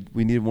needed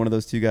one of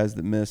those two guys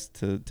that missed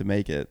to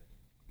make it,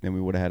 and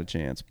we would have had a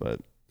chance. But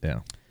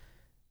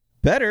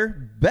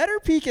better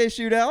PK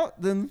shootout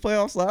than the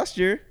playoffs last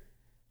year.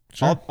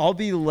 Sure. I'll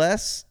be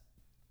less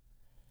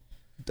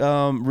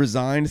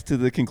resigned to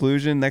the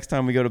conclusion next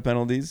time we go to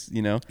penalties.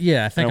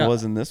 Yeah, I think I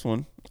was in this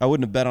one. I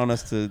wouldn't have bet on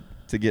us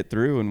to get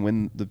through and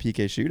win the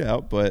PK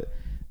shootout, but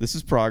this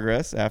is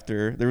progress.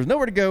 After there was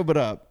nowhere to go but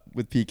up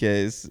with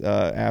PKs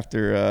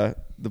after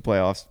the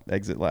playoffs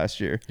exit last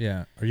year.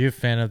 Yeah. Are you a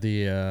fan of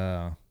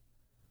the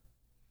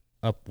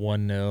up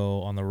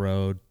 1-0 on the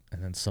road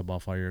and then sub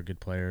off all your good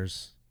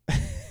players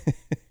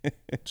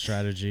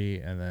strategy,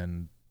 and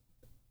then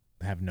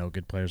have no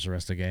good players the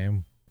rest of the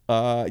game?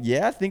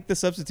 I think the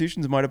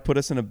substitutions might have put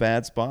us in a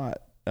bad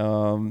spot. I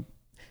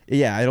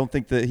don't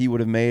think that he would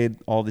have made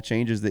all the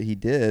changes that he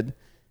did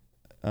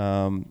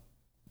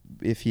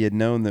if he had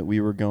known that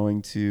we were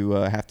going to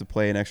have to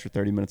play an extra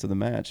 30 minutes of the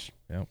match.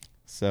 Yep.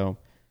 So,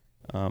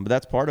 but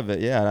that's part of it.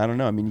 Yeah, I don't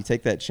know. I mean, you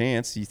take that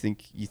chance. You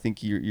think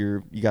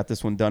you got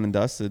this one done and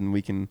dusted, and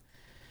we can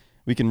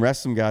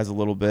rest some guys a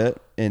little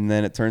bit, and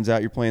then it turns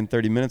out you're playing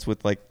 30 minutes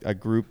with like a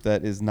group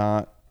that is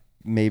not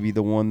maybe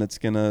the one that's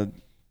gonna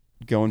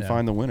go and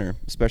find the winner,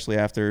 especially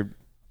after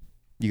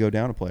you go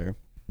down a player.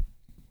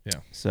 Yeah.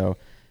 So,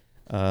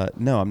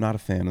 no, I'm not a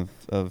fan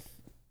of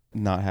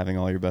not having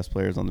all your best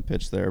players on the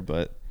pitch there,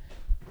 but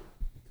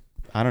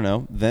I don't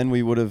know. Then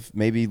we would have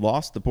maybe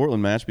lost the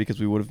Portland match, because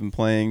we would have been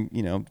playing,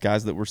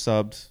 guys that were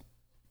subbed,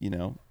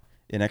 an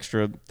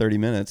extra 30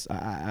 minutes.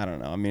 I don't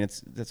know. I mean,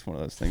 that's one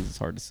of those things. It's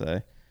hard to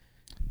say,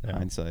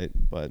 hindsight.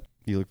 But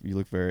you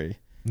look very.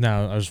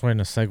 No, I was just waiting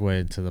to segue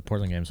into the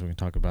Portland game so we can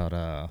talk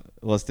about.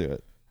 Let's do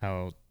it.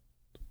 How,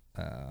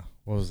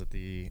 what was it?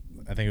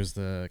 I think it was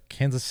the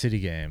Kansas City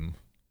game.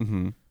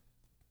 Mm-hmm.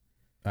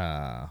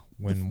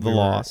 When the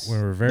loss, we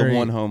were very the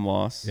one home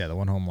loss. Yeah, the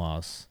one home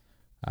loss.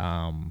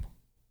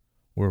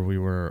 Where we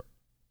were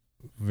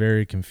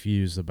very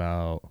confused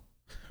about,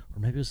 or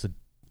maybe it was it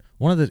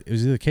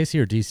was either the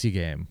KC or DC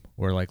game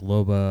where like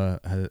Loba,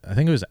 I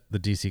think it was the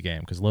DC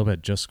game, because Loba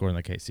had just scored in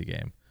the KC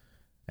game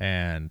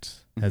and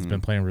has been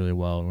playing really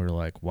well, and we were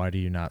like, why do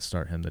you not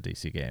start him the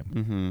DC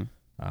game?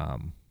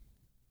 Mm-hmm.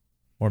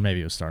 Or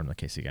maybe it was starting the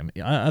KC game.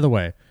 Either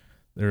way,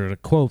 there's a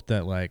quote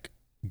that like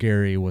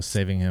Gary was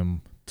saving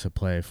him to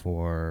play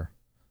for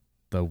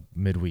the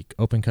midweek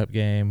Open Cup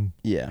game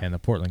and the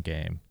Portland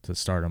game to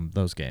start him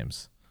those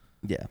games.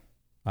 Yeah.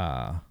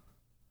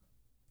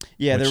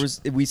 Yeah,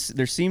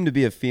 there seemed to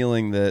be a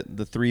feeling that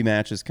the 3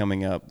 matches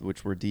coming up,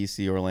 which were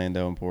DC,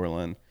 Orlando, and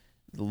Portland,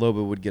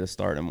 Loba would get a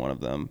start in one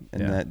of them,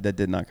 and that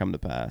did not come to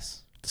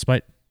pass.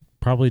 Despite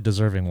probably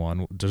deserving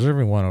one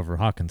over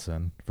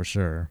Hawkinson for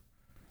sure.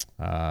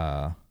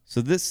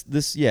 So this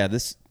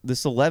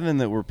 11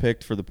 that were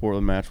picked for the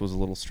Portland match was a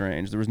little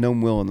strange. There was no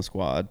Will in the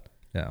squad.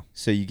 Yeah.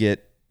 So you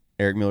get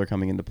Eric Miller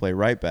coming into play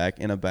right back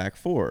in a back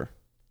 4,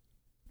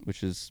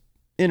 which is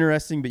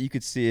interesting, but you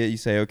could see it. You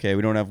say, okay,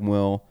 we don't have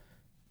Will.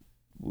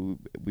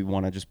 We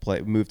want to just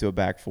move to a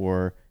back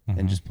 4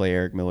 and just play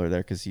Eric Miller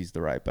there because he's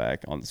the right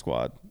back on the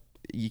squad.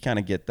 You kind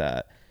of get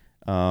that.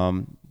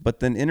 But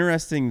then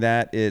interesting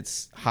that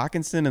it's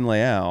Hawkinson and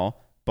Leal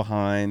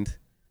behind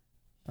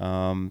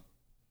Sapong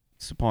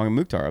and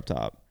Mukhtar up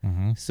top.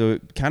 So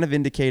it kind of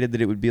indicated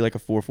that it would be like a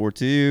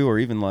 4-4-2, or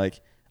even like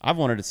I've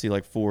wanted to see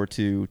like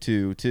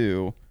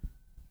 4-2-2-2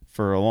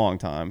 for a long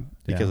time,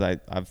 because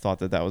I've thought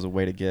that was a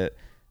way to get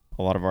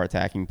a lot of our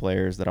attacking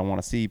players that I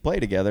want to see play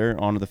together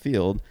onto the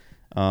field.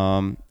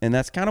 And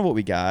that's kind of what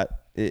we got.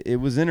 It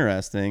was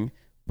interesting.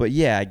 But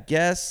yeah, I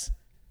guess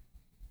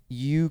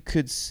you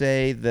could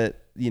say that,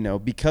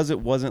 because it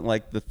wasn't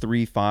like the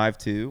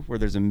 3-5-2 where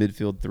there's a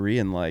midfield 3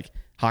 and like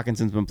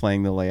Hawkinson's been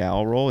playing the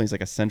Leal role. He's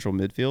like a central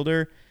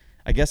midfielder.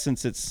 I guess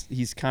since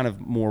he's kind of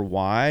more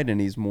wide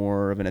and he's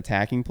more of an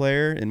attacking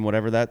player in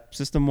whatever that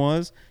system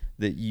was,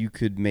 that you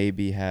could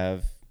maybe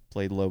have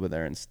played Loba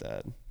there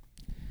instead.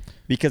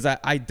 Because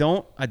I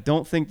don't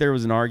think there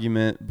was an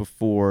argument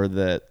before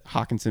that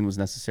Hawkinson was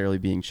necessarily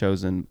being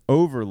chosen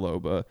over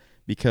Loba,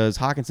 because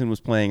Hawkinson was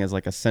playing as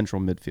like a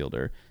central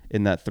midfielder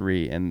in that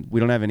 3, and we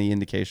don't have any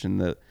indication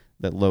that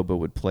Loba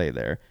would play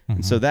there.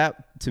 And so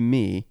that, to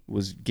me,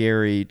 was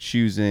Gary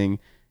choosing.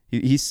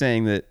 He's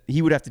saying that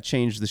he would have to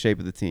change the shape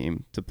of the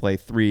team to play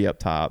 3 up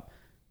top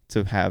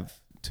to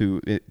have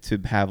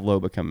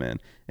Loba come in.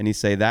 And he's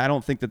saying that I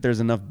don't think that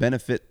there's enough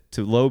benefit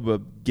to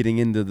Loba getting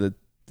into the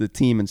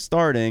team and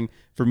starting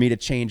for me to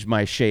change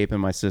my shape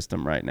and my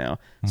system right now.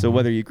 So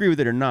whether you agree with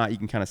it or not, you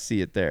can kind of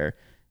see it there.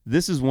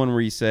 This is one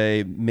where you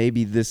say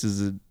maybe this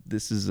is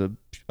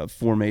a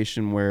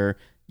formation where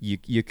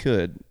you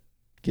could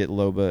get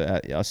Loba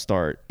at a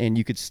start, and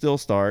you could still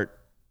start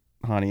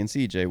Hani and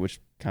CJ,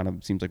 which kind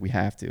of seems like we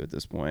have to at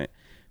this point.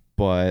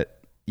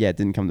 But yeah, it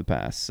didn't come to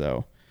pass.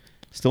 So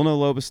still no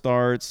Loba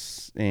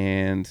starts,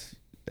 and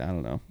I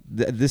don't know.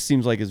 This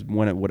seems like is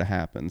when it would have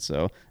happened.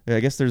 So I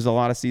guess there's a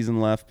lot of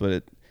season left,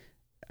 but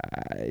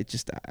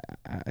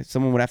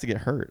someone would have to get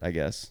hurt, I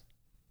guess.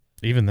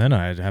 Even then,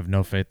 I have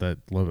no faith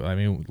that Loba. I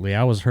mean,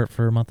 Leal was hurt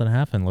for a month and a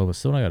half, and Loba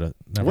still not got to.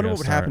 I wonder what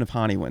would happen if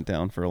Hani went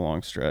down for a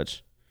long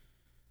stretch.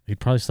 He'd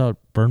probably start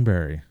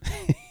Burnberry.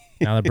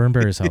 Now that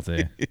Burnberry's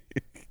healthy.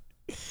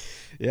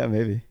 Yeah,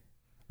 maybe.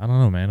 I don't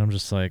know, man. I'm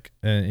just like,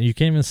 you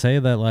can't even say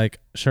that. Like,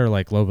 sure,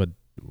 like Loba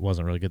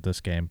wasn't really good this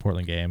game,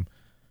 Portland game.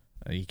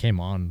 He came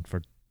on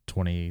for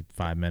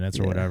 25 minutes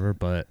or whatever,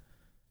 but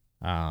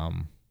I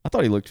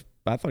thought he looked good.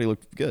 I thought he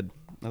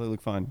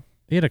looked fine.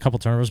 He had a couple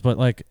turnovers, but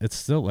like it's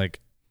still like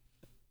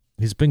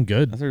he's been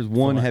good. There's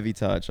one heavy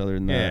touch. Other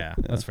than that, yeah,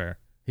 that's fair.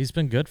 He's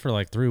been good for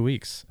like 3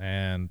 weeks,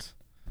 and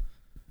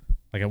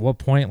like at what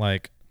point,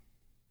 like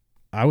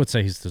I would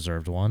say he's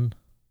deserved one,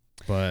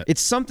 but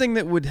it's something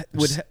that would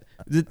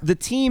the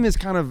team is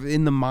kind of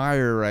in the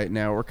mire right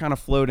now. We're kind of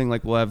floating,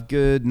 like we'll have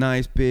good,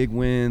 nice, big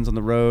wins on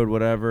the road,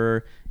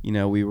 whatever.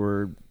 We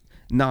were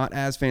not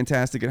as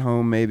fantastic at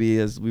home maybe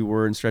as we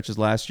were in stretches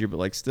last year, but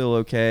like still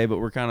okay. But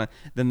we're kind of,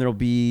 then there'll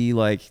be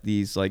like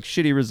these like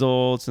shitty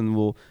results, and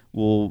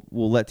we'll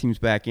let teams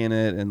back in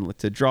it and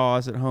to draw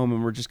us at home,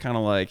 and we're just kind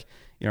of like,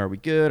 are we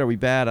good? Are we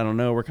bad? I don't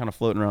know. We're kind of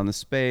floating around this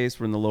space.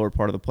 We're in the lower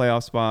part of the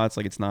playoff spots.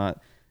 Like it's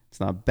not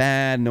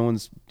bad. No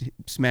one's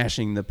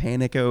smashing the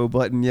Panico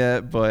button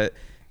yet, but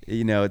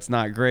it's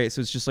not great.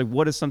 So it's just like,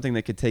 what is something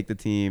that could take the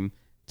team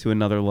to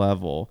another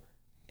level?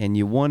 And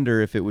you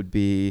wonder if it would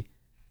be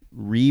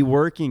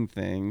reworking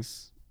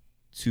things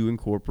to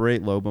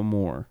incorporate Loba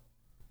more.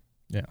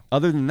 Yeah.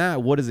 Other than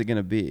that, what is it going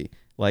to be?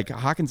 Like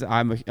Hawkinson,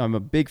 I'm a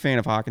big fan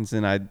of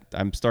Hawkinson.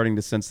 I'm starting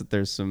to sense that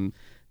there's some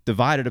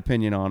divided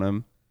opinion on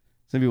him.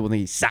 Some people think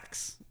he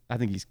sucks. I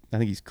think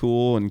he's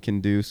cool and can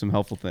do some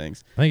helpful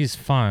things. I think he's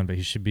fine, but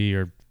he should be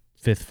your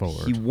 5th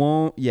forward. He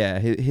won't. Yeah,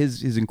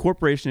 his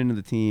incorporation into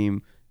the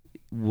team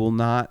will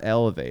not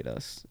elevate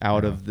us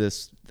out of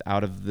this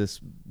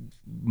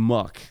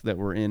muck that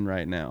we're in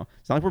right now.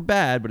 It's not like we're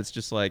bad, but it's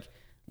just like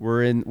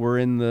we're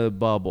in the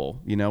bubble.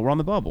 We're on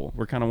the bubble.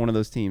 We're kind of one of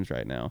those teams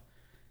right now.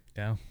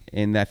 Yeah.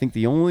 And I think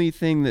the only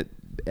thing that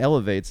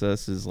elevates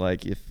us is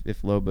like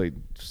if Loba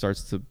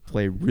starts to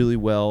play really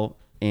well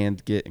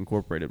and get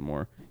incorporated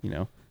more.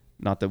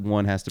 Not that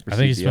one has to precede the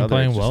other. I think he's been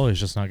playing well. He's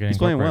just not getting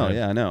incorporated. He's playing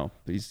well, yeah, I know.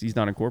 But he's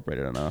not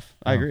incorporated enough.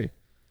 I agree.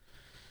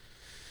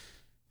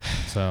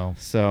 So,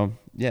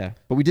 yeah.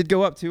 But we did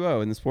go up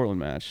 2-0 in this Portland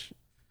match.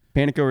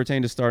 Panico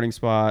retained a starting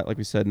spot. Like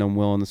we said, no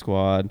Will in the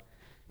squad.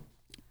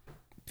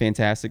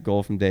 Fantastic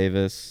goal from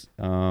Davis.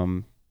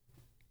 And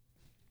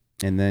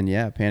then,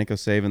 Panico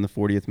save in the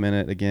 40th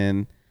minute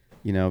again.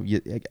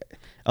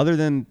 Other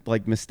than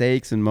like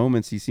mistakes and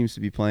moments, he seems to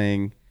be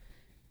playing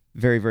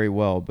very, very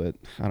well. But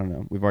I don't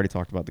know. We've already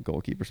talked about the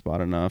goalkeeper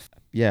spot enough.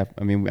 Yeah,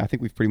 I mean, I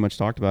think we've pretty much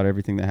talked about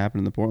everything that happened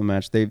in the Portland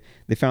match. They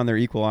found their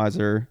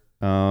equalizer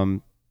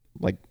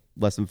like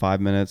less than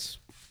 5 minutes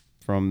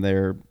from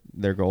their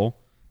goal.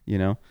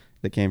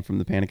 That came from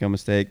the Panico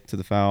mistake to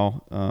the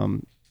foul,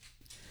 to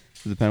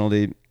the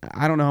penalty.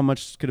 I don't know how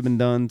much could have been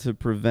done to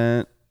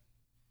prevent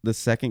the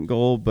second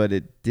goal, but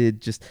it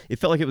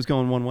felt like it was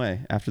going one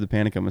way after the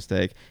Panico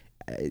mistake.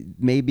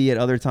 Maybe at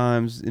other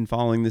times in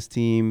following this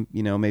team,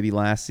 maybe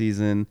last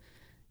season,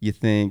 you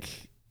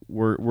think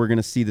we're going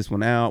to see this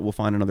one out, we'll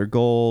find another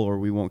goal, or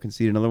we won't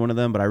concede another one of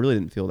them, but I really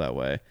didn't feel that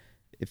way.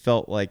 It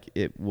felt like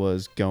it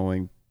was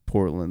going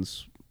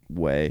Portland's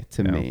way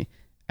to me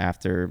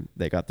after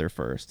they got their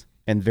first.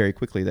 And very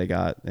quickly they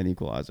got an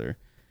equalizer.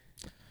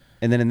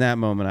 And then in that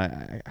moment,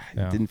 I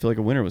didn't feel like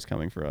a winner was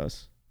coming for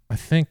us. I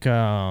think,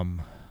 I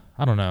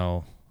don't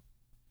know.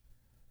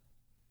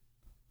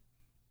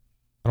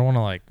 I don't want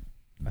to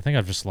I think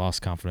I've just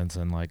lost confidence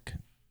in I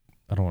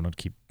don't want to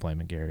keep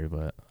blaming Gary,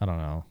 but I don't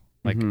know.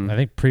 I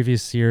think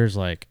previous years,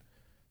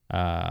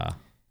 have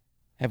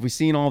we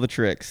seen all the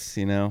tricks,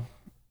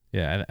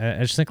 Yeah, I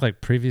just think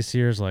previous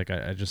years,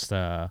 I just,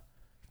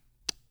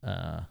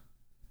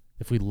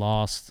 if we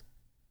lost,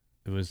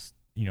 it was,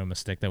 a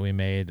mistake that we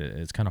made.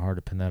 It's kind of hard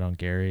to pin that on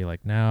Gary.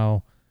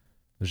 Now,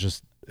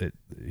 there's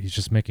he's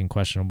just making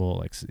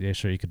questionable.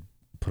 Sure, you could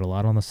put a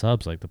lot on the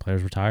subs. The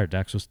players were tired.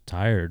 Dax was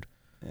tired,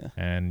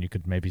 and you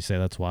could maybe say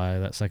that's why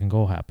that second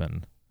goal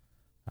happened.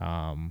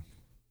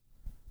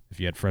 If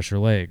you had fresher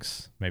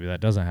legs, maybe that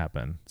doesn't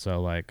happen.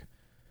 So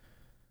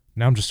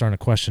now I'm just starting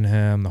to question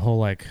him. The whole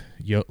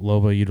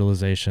Loba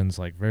utilization's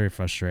very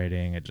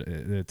frustrating.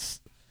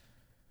 It's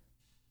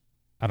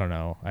I don't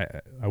know.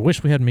 I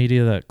wish we had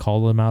media that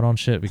called him out on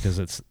shit,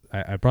 because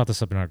I brought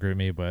this up in our group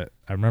meet, but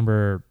I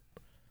remember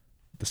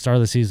the start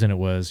of the season, it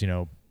was,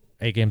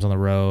 8 games on the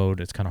road.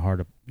 It's kind of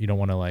hard you don't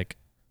want to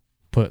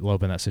put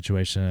Loba in that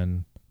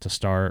situation to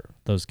start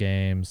those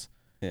games.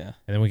 Yeah.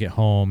 And then we get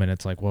home and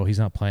it's well, he's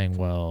not playing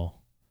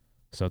well.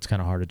 So it's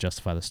kind of hard to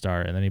justify the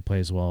start. And then he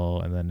plays well.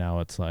 And then now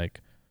it's I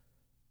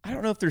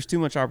don't know if there's too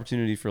much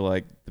opportunity for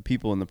the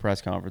people in the press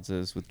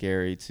conferences with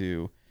Gary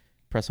to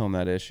press home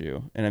that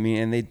issue. And I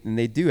mean, and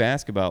they do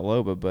ask about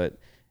Loba, but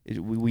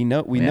we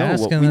know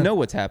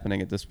what's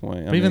happening at this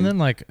point. But even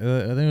then, I think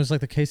it was the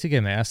KC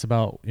game. They asked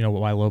about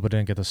why Loba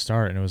didn't get the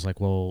start, and it was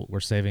well, we're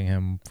saving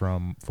him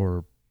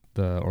for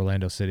the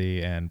Orlando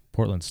City and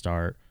Portland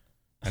start,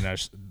 and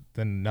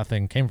then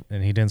nothing came,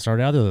 and he didn't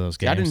start either of those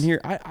games. I didn't hear.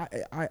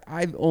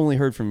 I've only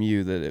heard from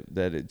you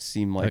that it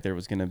seemed like there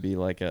was going to be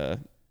a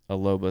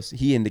Loba.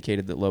 He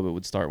indicated that Loba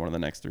would start one of the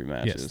next 3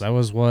 matches. Yes, that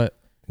was what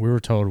we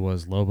were told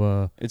was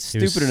Loba. It's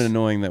stupid and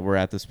annoying that we're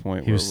at this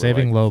point. He was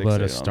saving Loba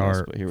to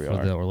start for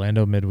the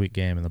Orlando midweek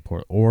game and the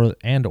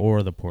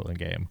the Portland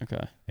game.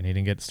 Okay, and he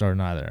didn't get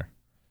started either.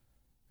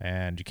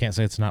 And you can't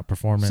say it's not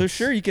performance. So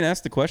sure, you can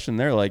ask the question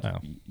there.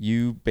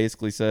 You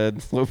basically said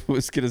Loba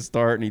was going to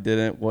start and he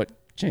didn't. What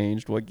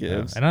changed? What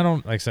gives? Yeah. And I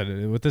don't, I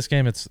said, with this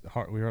game, it's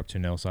hard. We were up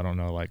 2-0, so I don't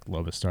know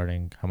Loba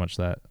starting how much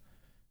that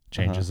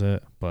changes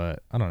it.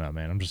 But I don't know,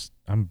 man.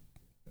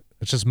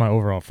 It's just my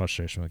overall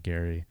frustration with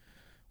Gary.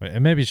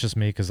 And maybe it's just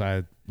me because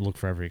I look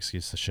for every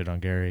excuse to shit on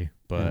Gary,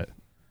 but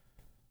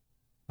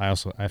I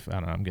don't know,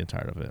 I'm getting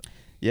tired of it.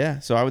 Yeah,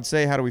 so I would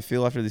say, how do we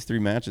feel after these 3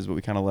 matches? But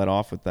we kind of let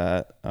off with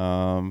that.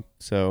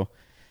 So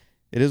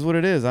it is what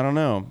it is. I don't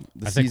know.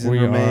 The season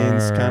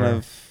remains kind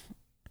of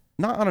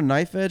not on a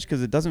knife edge,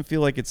 because it doesn't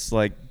feel like it's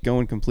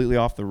going completely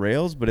off the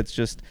rails, but it's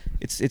just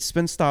it's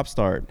been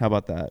stop-start. How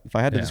about that? If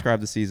I had to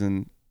describe the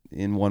season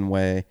in one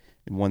way,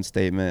 in one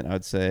statement, I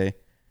would say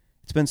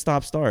it's been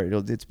stop-start.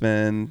 It's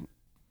been,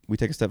 we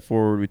take a step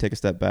forward, we take a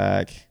step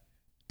back,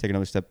 take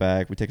another step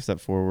back, we take a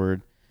step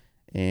forward.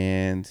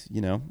 And,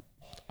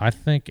 I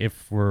think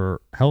if we're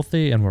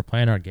healthy and we're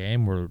playing our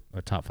game, we're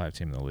a top 5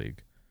 team in the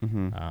league.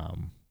 Mm-hmm.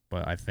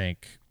 But I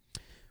think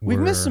we've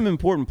missed some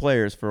important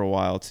players for a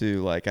while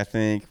too. I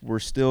think we're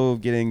still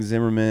getting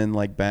Zimmerman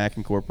back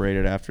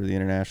incorporated after the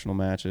international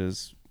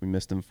matches. We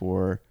missed him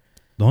for.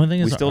 The only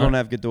thing is we still don't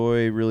have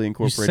Godoy really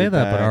incorporated. You say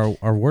that, back.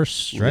 But our worst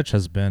stretch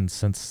has been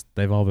since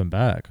they've all been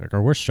back.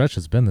 Our worst stretch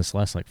has been this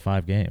last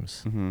 5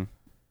 games. Mm-hmm.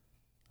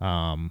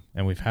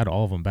 And we've had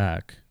all of them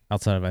back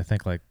outside of, I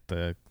think,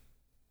 the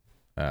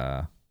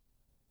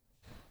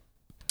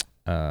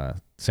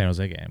San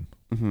Jose game.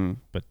 Mm-hmm.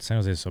 But San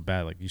Jose is so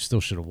bad. You still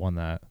should have won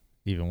that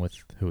even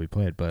with who we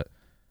played. But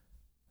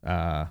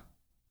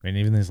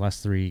even these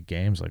last 3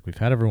 games, we've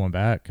had everyone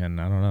back,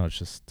 and I don't know. It's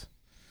just.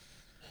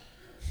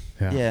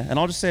 Yeah, and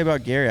I'll just say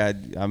about Gary,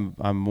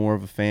 I'm more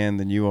of a fan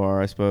than you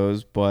are, I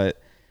suppose,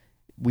 but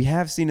we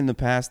have seen in the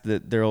past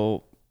that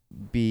he'll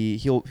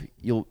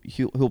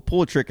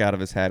pull a trick out of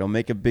his hat. He'll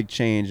make a big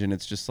change, and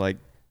it's just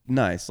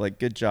nice,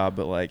 good job,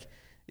 but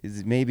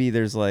maybe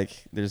there's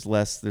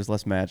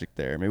less magic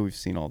there. Maybe we've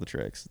seen all the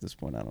tricks at this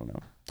point. I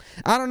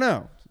don't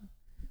know.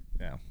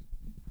 Yeah.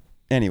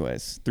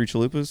 Anyways, 3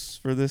 chalupas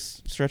for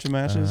this stretch of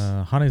matches.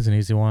 Honey's an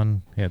easy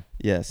one. He had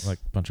yes, like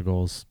a bunch of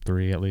goals,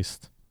 3 at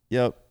least.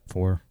 Yep,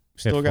 4.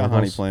 Still got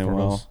Honey playing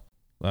well.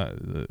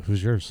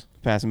 Who's yours?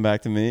 Passing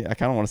back to me. I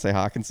kind of want to say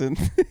Hawkinson.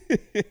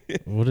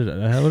 What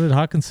did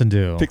Hawkinson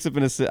do? Picks up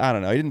an assist. I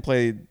don't know. He didn't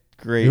play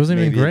great. He wasn't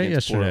even great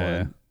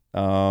yesterday.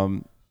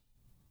 Portland.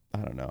 I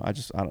don't know. I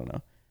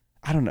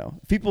don't know.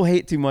 People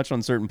hate too much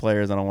on certain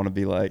players. I don't want to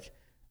be like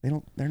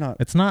they're not.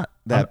 It's not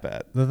that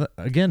bad.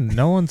 Again,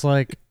 no one's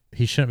like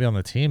he shouldn't be on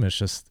the team. It's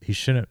just he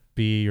shouldn't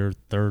be your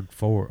 3rd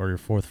forward or your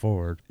 4th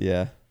forward.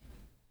 Yeah.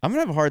 I'm going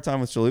to have a hard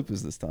time with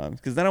chalupas this time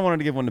because then I wanted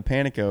to give one to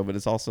Panico, but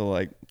it's also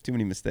like too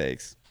many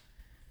mistakes.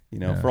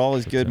 For all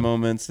his good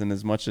moments and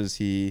as much as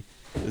this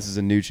is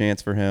a new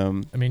chance for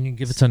him. I mean, you can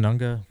give it to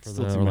Nunga for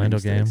the Orlando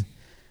game.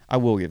 I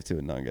will give it to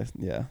Nunga.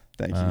 Yeah.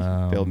 Thank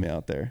you. Bailed me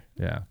out there.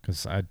 Yeah,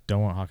 because I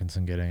don't want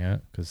Hawkinson getting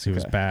it because he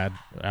was bad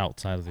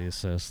outside of the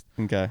assist.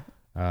 Okay.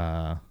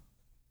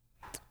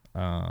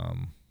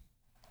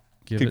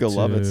 Give Could it go to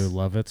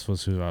Lovitz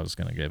was who I was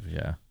going to give.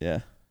 Yeah. Yeah.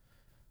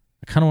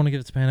 I kind of want to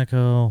give it to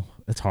Panico.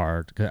 It's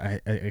hard.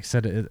 I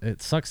said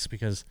it sucks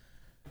because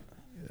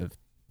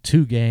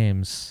 2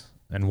 games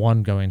and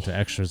 1 going to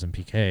extras and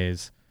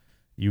PKs,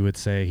 you would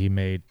say he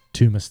made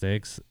 2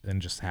 mistakes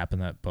and just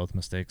happened that both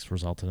mistakes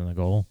resulted in a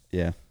goal.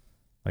 Yeah.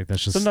 Like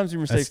that's just sometimes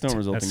your mistakes don't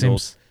result in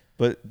goals.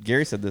 But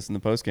Gary said this in the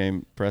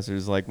post-game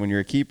pressers, like when you're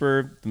a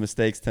keeper, the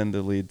mistakes tend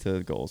to lead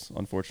to goals,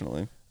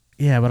 unfortunately.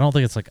 Yeah, but I don't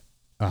think it's like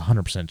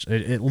 100%.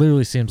 It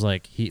literally seems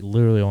like he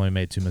literally only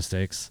made 2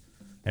 mistakes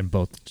and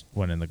both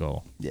went in the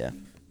goal. Yeah.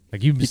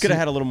 Like he could have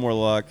had a little more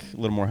luck, a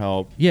little more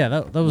help. Yeah,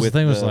 that was the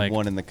thing. Was like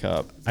one in the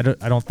cup. I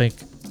don't think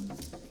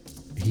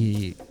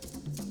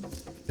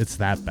it's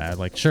that bad.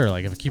 Like sure,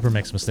 like if a keeper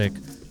makes a mistake,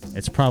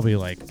 it's probably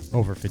like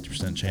over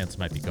 50% chance it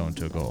might be going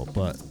to a goal.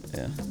 But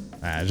yeah,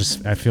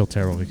 I feel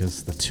terrible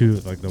because the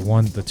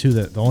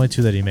only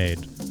 2 that he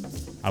made,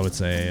 I would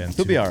say, and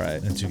he'll be all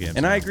right in 2 games.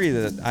 And I agree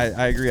that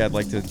I agree. I'd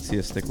like to see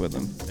us stick with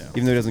him,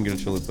 even though he doesn't get a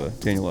chalupa.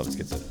 Daniel Lovitz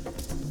gets it.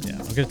 Yeah,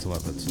 I'll get it to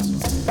Lovitz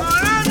as well.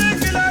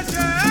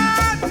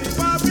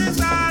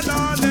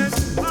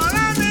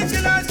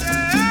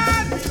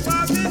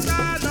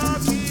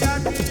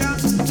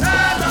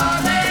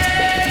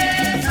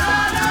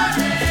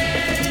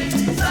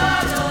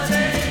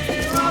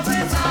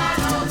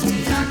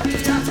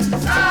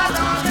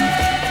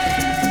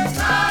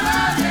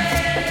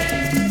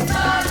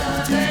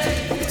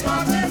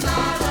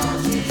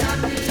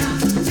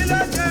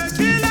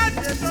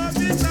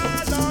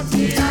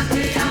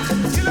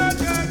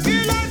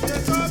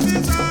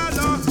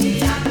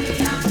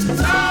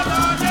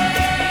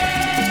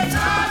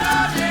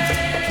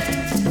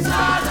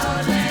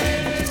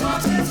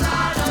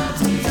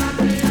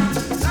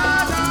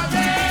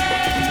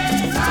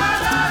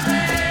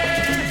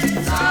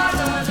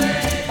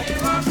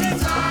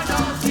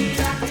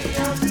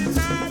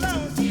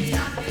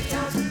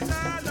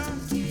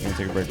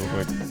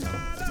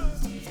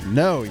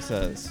 No, he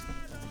says.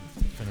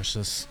 Finish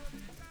this.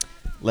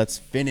 Let's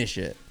finish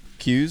it.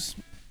 Q's.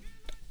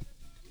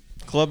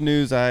 Club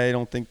news, I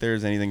don't think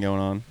there's anything going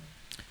on.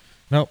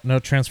 Nope, no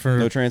transfer.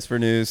 No transfer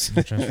news.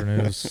 No transfer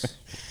news.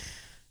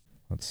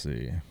 Let's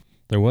see.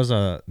 There was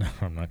a. No,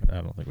 I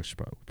don't think we should.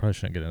 Probably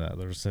shouldn't get into that.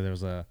 There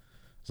was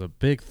a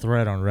big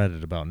thread on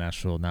Reddit about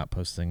Nashville not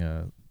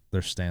posting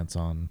their stance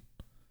on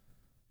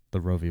the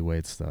Roe v.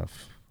 Wade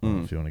stuff. I don't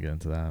know if you want to get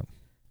into that.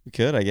 We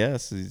could, I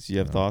guess. Do you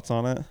have thoughts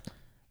on it?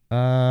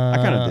 I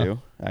kind of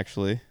do,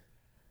 actually.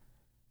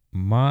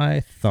 My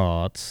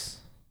thoughts.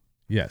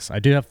 Yes, I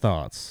do have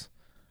thoughts,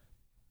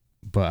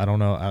 but I don't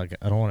know. I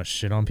don't want to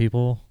shit on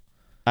people.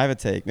 I have a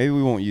take. Maybe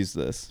we won't use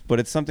this, but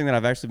it's something that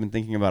I've actually been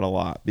thinking about a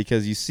lot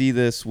because you see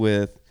this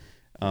with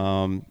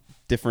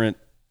different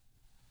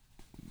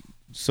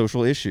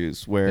social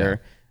issues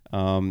where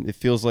it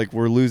feels like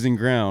we're losing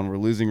ground, we're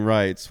losing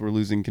rights, we're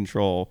losing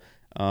control,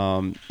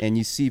 and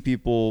you see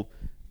people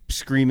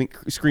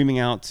screaming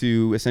out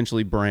to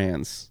essentially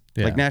brands.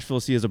 Yeah. Like Nashville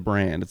SC is a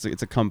brand.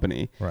 It's a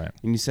company. Right.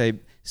 And you say,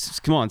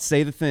 come on,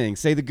 say the thing,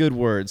 say the good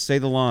words, say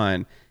the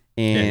line.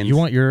 And you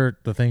want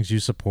the things you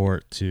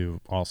support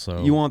to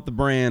also. You want the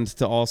brand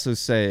to also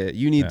say it.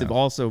 You need to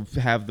also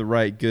have the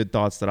right good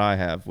thoughts that I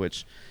have,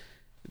 which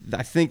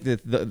I think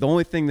that the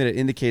only thing that it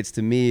indicates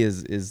to me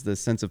is the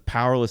sense of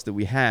powerless that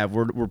we have.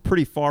 We're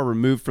pretty far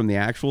removed from the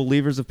actual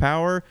levers of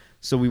power.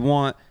 So we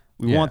want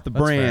the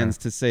brands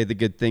to say the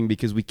good thing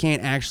because we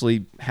can't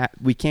actually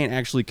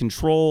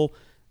control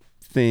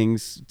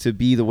things to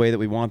be the way that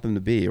we want them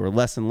to be, or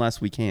less and less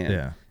we can.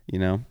 Yeah. You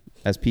know,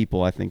 as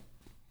people, I think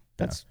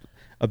that's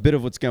a bit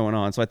of what's going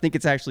on. So I think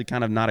it's actually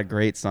kind of not a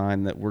great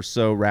sign that we're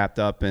so wrapped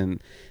up in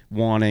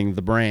wanting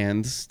the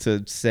brands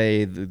to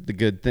say the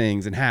good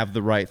things and have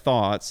the right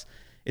thoughts.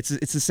 It's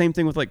the same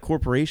thing with like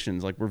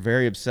corporations. Like we're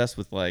very obsessed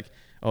with like,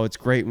 oh, it's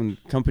great when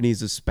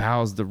companies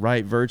espouse the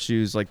right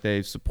virtues, like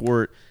they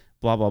support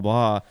blah, blah,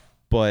 blah.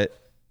 But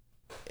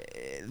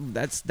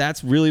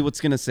that's really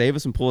what's going to save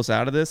us and pull us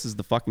out of this is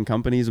the fucking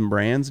companies and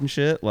brands and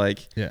shit.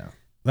 Like, yeah,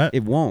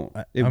 It won't.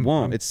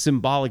 It's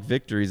symbolic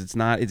victories. It's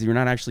not. You're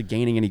not actually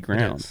gaining any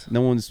ground.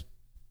 No one's.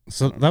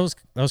 So that was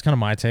kind of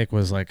my take,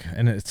 was like,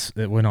 and it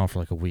went on for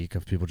like a week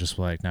of people just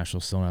like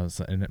Nashville still not.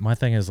 And my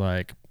thing is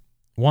like,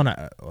 one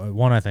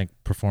I think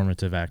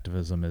performative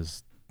activism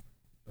is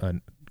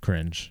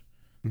cringe,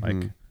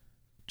 like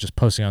just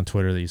posting on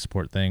Twitter that you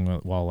support thing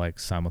while like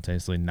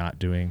simultaneously not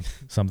doing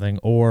something,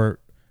 or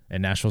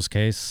in Nashville's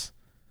case,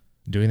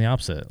 doing the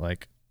opposite.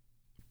 Like,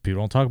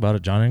 people don't talk about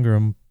it. John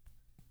Ingram,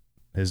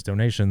 his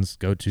donations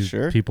go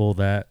to people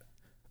that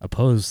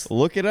oppose.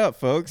 Look it up,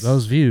 folks.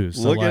 Those views.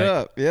 Look it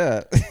up.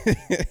 Yeah.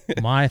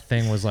 My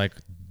thing was like,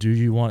 do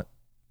you want,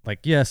 like,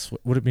 yes,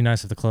 would it be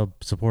nice if the club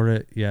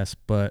supported it? Yes,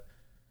 but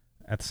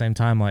at the same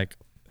time, like,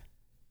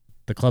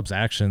 the club's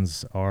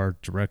actions are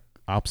direct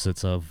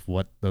opposites of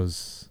what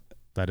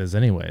that is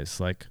anyways.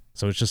 Like,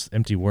 so it's just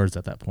empty words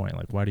at that point.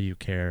 Like, why do you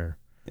care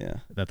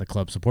that the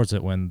club supports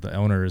it when the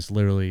owner is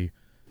literally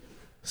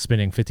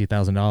spending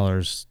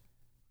 $50,000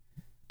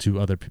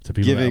 to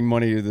people, giving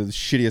money to the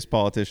shittiest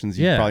politicians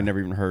you've probably never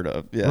even heard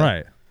of. Yeah.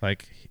 Right.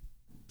 Like,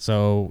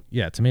 so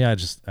yeah, to me, I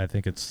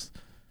think it's,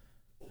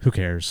 who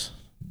cares?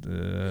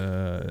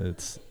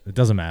 It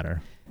doesn't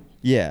matter.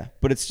 Yeah.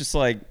 But it's just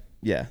like,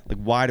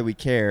 why do we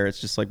care?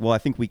 It's just like, well, I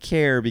think we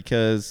care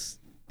because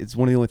it's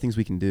one of the only things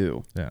we can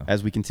do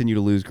as we continue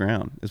to lose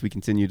ground, as we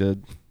continue to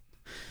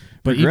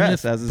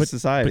progress as a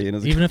society and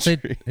as a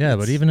country.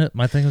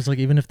 My thing is like,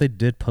 even if they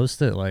did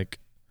post it, like,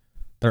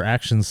 their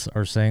actions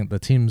are saying, the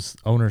team's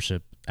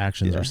ownership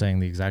actions are saying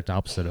the exact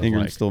opposite of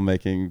Ingram's still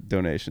making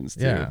donations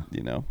too,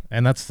 you know.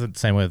 And that's the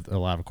same with a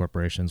lot of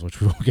corporations,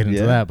 which we won't get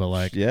into that, but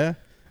like,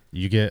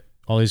 you get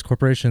all these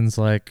corporations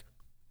like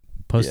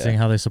posting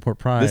how they support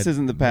Pride. This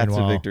isn't the path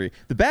to victory.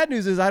 The bad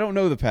news is I don't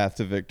know the path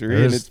to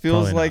victory, and it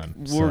feels like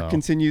we'll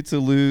continue to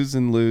lose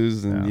and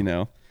you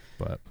know.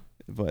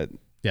 But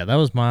yeah, that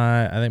was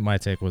I think my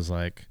take was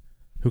like,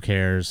 who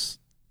cares?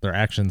 Their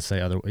actions say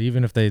other.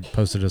 Even if they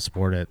posted to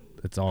support it,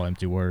 it's all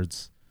empty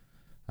words.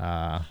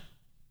 Yeah.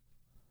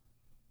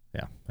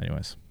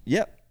 Anyways.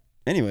 Yep.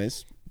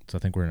 Anyways. So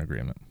I think we're in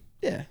agreement.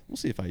 Yeah. We'll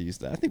see if I use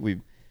that. I think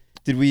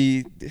did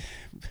we? I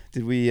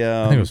think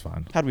it was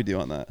fine. How'd we do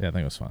on that? Yeah, I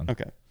think it was fine.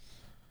 Okay.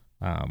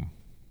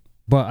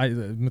 But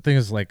the thing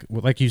is, like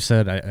you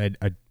said, I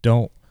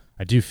don't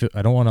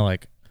want to,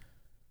 like,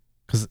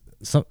 because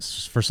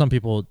for some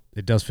people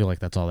it does feel like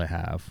that's all they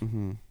have,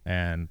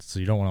 and so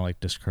you don't want to like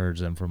discourage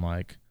them from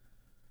like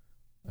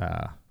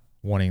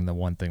wanting the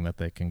one thing that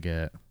they can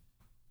get.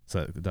 So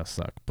it does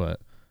suck, but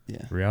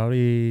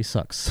reality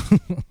sucks.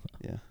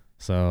 Yeah.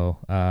 So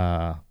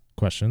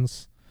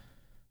questions,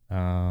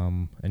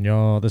 and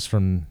y'all, this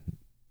from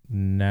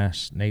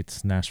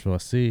Nate's Nashville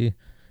SC.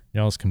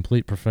 Y'all's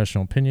complete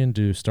professional opinion: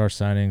 do star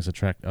signings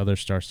attract other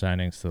star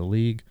signings to the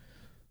league?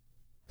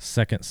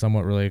 Second,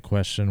 somewhat related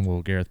question: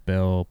 will Gareth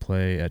Bale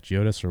play at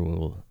Geodis, or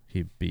will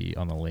he be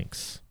on the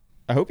Lynx?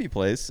 I hope he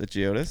plays at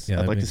Geodis.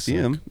 Yeah, I'd like to see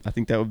him. I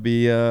think that would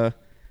be it'd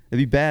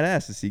be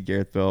badass to see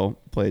Gareth Bale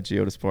play at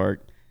Geodis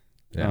Park.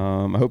 Yeah.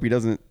 I hope he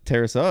doesn't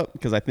tear us up,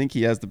 because I think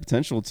he has the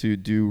potential to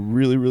do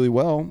really, really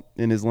well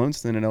in his loan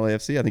stint in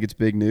LAFC. I think it's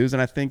big news,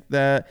 and I think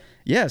that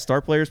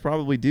star players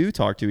probably do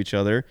talk to each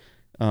other.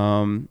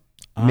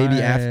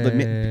 Maybe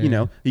after, you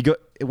know,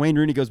 Wayne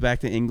Rooney goes back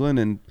to England,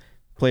 and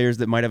players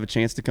that might have a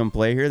chance to come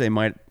play here, they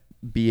might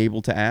be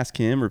able to ask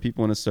him or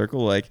people in his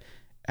circle, like,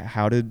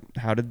 how did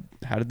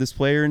this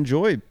player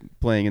enjoy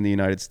playing in the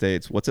United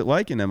States? What's it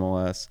like in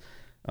MLS?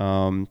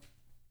 I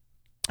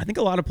think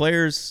a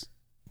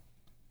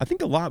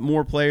lot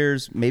more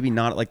players, maybe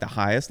not at like the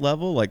highest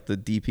level, like the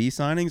DP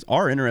signings,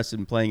 are interested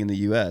in playing in the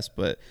U.S.,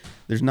 but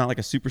there's not like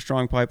a super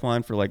strong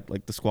pipeline for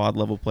like the squad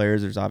level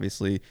players. There's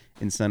obviously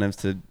incentives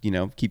to, you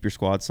know, keep your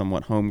squad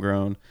somewhat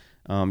homegrown.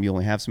 You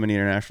only have so many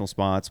international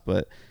spots,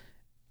 but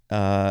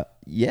I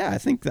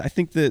think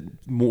that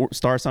more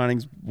star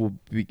signings will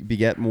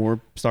beget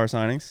more star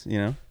signings. You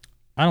know,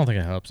 I don't think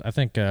it helps. I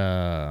think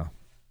the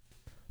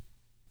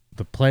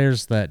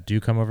players that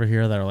do come over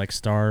here that are like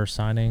star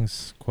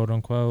signings, quote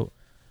unquote,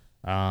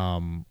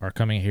 are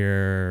coming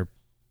here.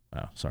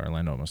 Oh, sorry,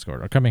 Orlando almost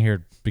scored. Are coming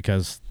here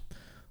because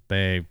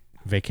they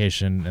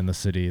vacation in the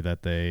city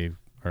that they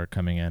are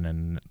coming in,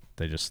 and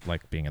they just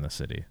like being in the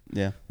city.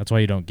 Yeah, that's why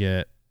you don't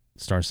get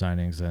star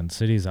signings in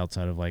cities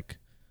outside of like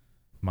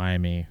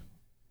Miami,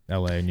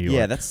 LA, New York.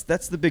 Yeah, that's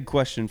the big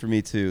question for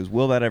me too. Is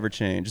will that ever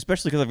change?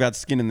 Especially because I've got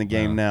skin in the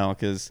game now.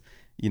 Because,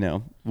 you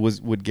know,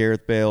 would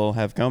Gareth Bale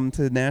have come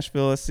to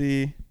Nashville SC?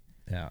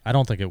 Yeah, I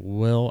don't think it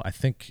will. I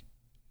think.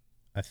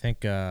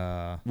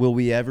 Will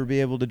we ever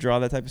be able to draw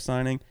that type of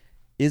signing?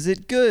 Is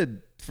it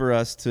good for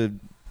us to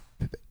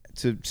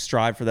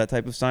strive for that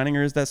type of signing,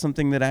 or is that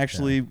something that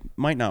actually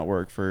might not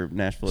work for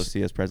Nashville SC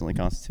as presently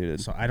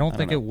constituted? So I don't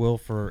think it will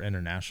for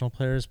international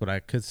players, but I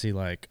could see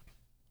like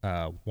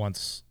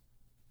once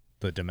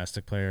the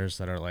domestic players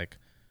that are like,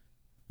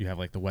 you have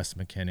like the West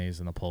McKinneys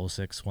and the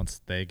Pulisics,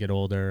 once they get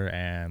older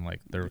and like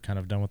they're kind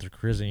of done with their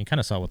careers, and you kind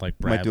of saw with like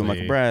Bradley, might do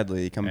Michael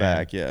Bradley come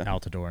back,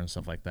 Altidore and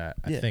stuff like that.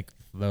 I think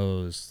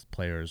those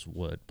players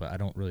would, but I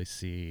don't really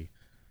see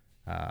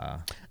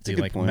the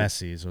like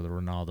Messis or the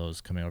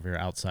Ronaldos coming over here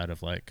outside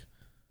of like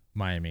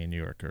Miami, New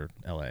York, or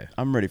LA.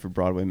 I'm ready for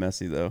Broadway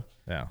Messi though.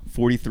 Yeah.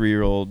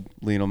 43-year-old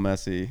Lionel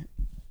Messi.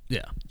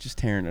 Yeah. Just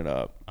tearing it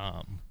up.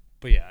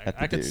 But yeah,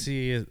 I could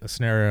see a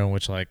scenario in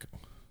which like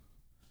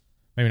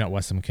maybe not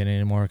Weston McKennie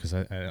anymore because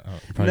he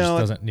probably just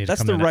doesn't need to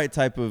come in. That's the right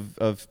type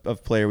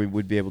of player we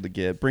would be able to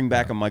get. Bring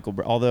back a Michael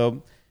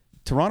although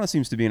Toronto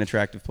seems to be an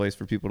attractive place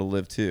for people to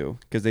live too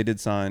because they did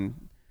sign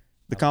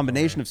the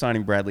combination of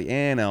signing Bradley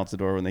and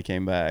Altidore when they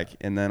came back,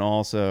 and then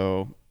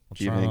also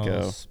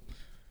Giovinco.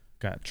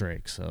 Got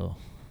Drake, so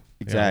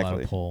exactly. A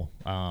lot of pull.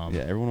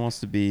 Everyone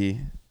wants to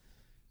be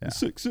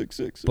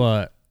 6'6".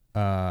 But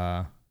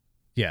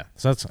yeah,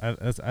 so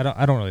that's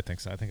I don't really think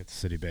so. I think it's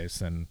city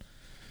based, and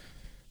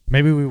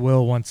maybe we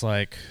will once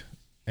like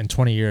in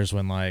 20 years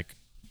when like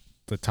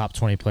the top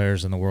 20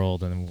 players in the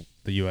world and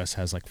the U.S.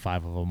 has like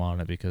 5 of them on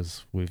it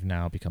because we've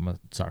now become a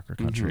soccer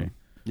country. Mm-hmm.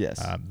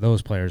 Yes,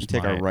 those players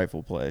take our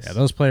rightful place. Yeah,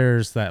 those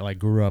players that like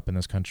grew up in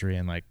this country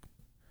and like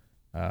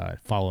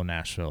follow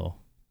Nashville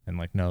and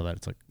like know that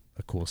it's like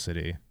a cool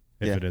city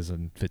if it is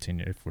in 15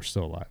 years if we're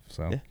still alive.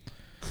 So,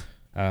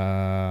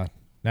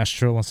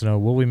 Nashville wants to know,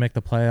 will we make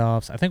the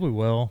playoffs? I think we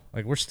will.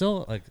 Like we're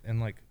still like in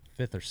like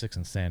 5th or 6th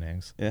in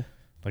standings. Yeah,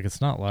 like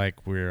it's not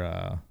like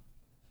we're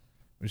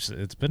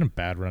it's been a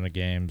bad run of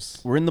games.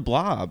 We're in the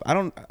blob.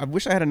 I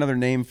wish I had another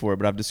name for it,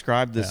 but I've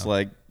described this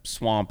like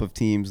swamp of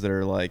teams that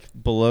are like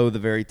below the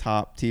very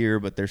top tier,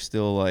 but they're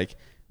still like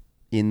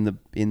in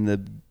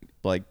the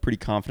like pretty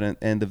confident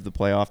end of the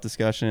playoff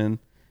discussion.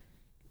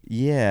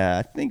 Yeah,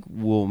 I think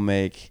we'll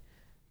make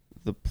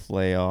the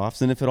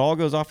playoffs. And if it all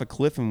goes off a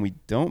cliff and we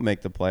don't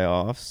make the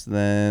playoffs,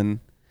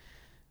 then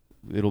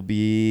it'll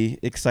be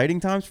exciting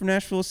times for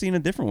Nashville to see in a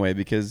different way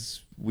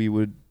because we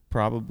would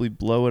probably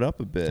blow it up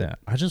a bit. Yeah,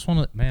 I just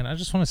want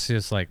to see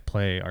us like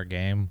play our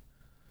game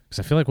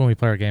because I feel like when we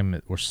play our game,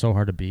 we're so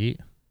hard to beat.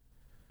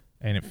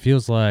 And it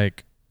feels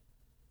like,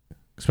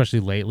 especially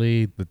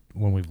lately,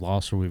 when we've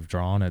lost or we've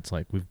drawn, it's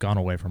like we've gone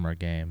away from our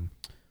game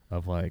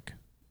of like,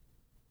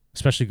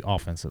 especially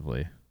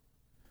offensively.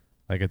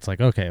 Like it's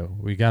like, okay,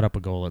 we got up a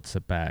goal, let's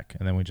sit back,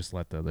 and then we just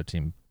let the other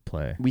team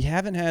play. We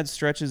haven't had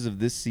stretches of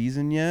this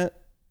season yet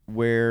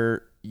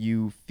where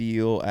you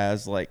feel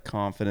as like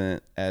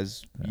confident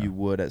as you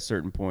would at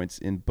certain points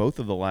in both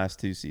of the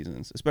last 2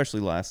 seasons, especially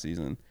last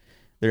season.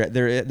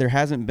 There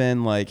hasn't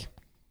been like.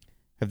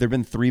 Have there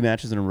been 3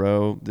 matches in a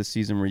row this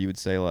season where you would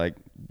say like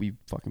we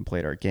fucking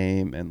played our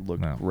game and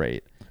looked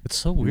great? It's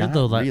so weird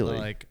though. Really.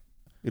 Like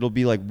it'll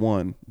be like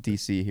one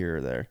DC here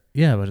or there.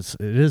 Yeah, but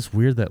it is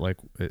weird that like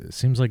it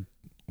seems like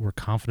we're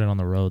confident on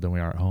the road than we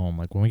are at home.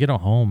 Like when we get at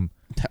home,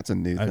 that's a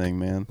new thing,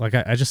 man. Like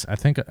I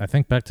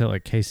think back to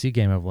like KC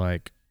game of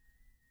like,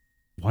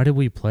 why did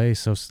we play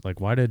so like?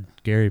 Why did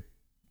Gary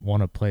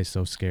want to play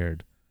so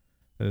scared?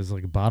 It was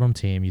like a bottom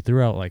team. You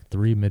threw out like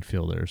 3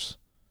 midfielders.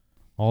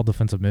 All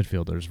defensive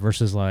midfielders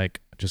versus like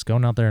just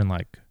going out there and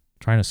like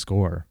trying to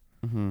score.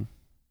 Mm-hmm.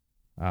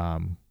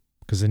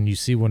 Because then you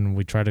see when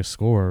we try to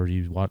score,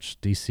 you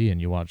watch DC and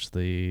you watch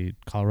the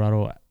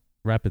Colorado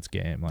Rapids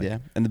game. Like,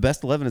 and the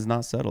best 11 is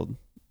not settled.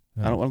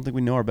 I don't think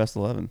we know our best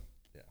 11.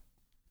 Yeah,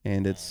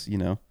 and it's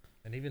and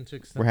even to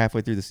extent we're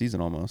halfway through the season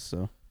almost.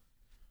 So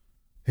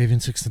even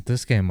to extent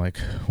this game, like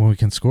when we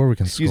can score, we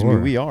can score. Excuse me,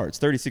 we are. It's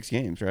 36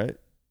 games, right?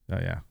 Oh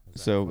yeah.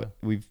 So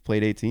we've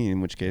played 18,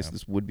 in which case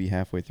this would be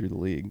halfway through the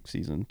league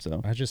season.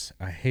 So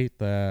I hate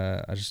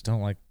that. I just don't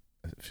like.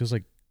 It feels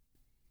like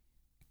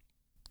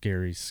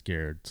Gary's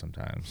scared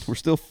sometimes. We're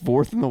still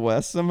 4th in the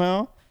West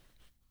somehow.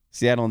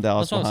 Seattle and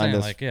Dallas behind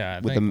us, like,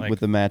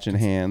 with the match in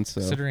hand. So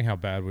considering how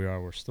bad we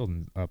are, we're still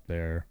up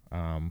there.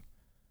 I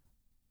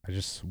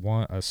just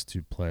want us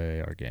to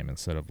play our game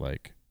instead of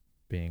like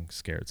being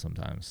scared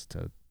sometimes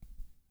to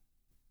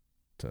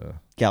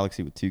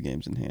Galaxy with 2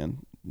 games in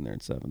hand. And they're at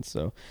 7th,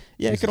 so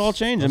it could all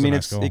change. I mean,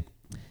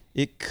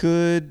 it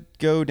could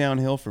go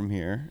downhill from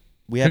here.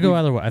 Could go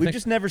either way. We've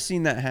just never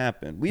seen that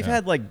happen. We've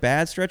had like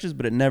bad stretches,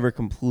 but it never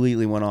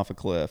completely went off a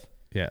cliff.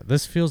 Yeah,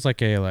 this feels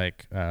like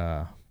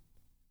a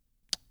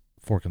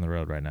fork in the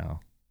road right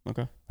now.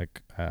 Okay,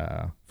 like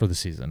for the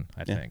season,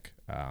 I think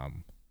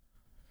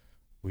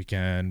we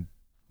can.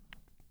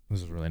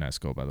 This is a really nice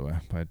goal, by the way,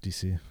 by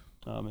DC.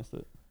 Oh, I missed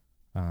it.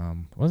 Why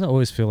does it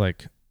always feel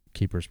like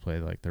keepers play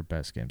like their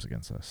best games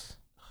against us?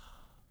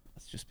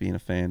 It's just being a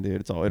fan,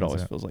 dude. It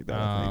always feels like that.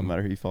 I think, no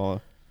matter who you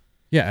follow.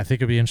 Yeah, I think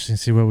it'd be interesting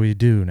to see what we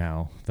do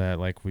now that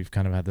like we've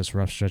kind of had this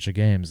rough stretch of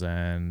games,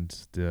 and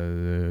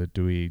do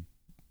we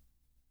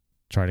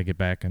try to get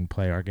back and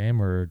play our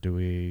game, or do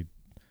we,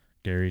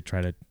 Gary,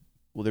 try to?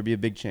 Will there be a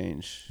big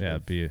change? Yeah,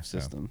 be a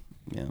system.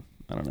 Yeah,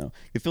 I don't know.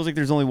 It feels like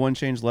there's only one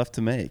change left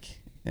to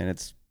make, and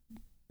it's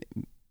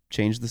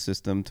change the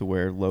system to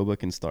where Loba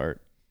can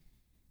start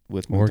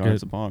with Mukhtar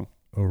Sapong.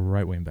 A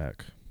right wing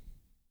back.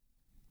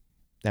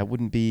 That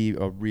wouldn't be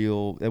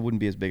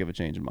as big of a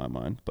change in my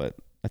mind, but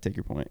I take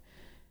your point.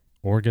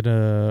 Or get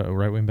a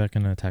right wing back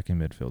and an attacking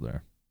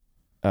midfielder.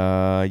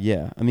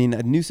 Yeah. I mean,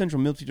 a new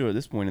central midfielder at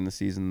this point in the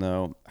season,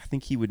 though, I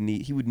think he would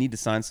need to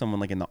sign someone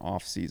like in the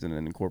off season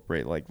and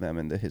incorporate like them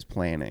into his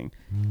planning.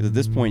 Because at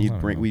this point,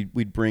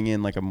 we'd bring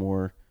in like a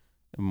more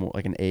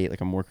like an 8, like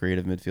a more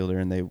creative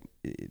midfielder, and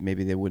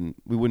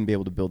we wouldn't be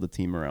able to build a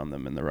team around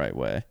them in the right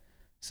way.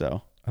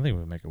 So I think we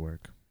would make it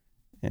work.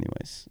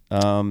 Anyways,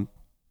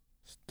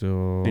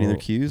 still any other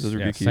cues? Those are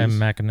good cues. Sam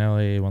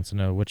McAnally wants to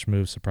know which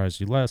move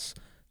surprised you less: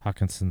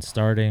 Hawkinson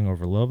starting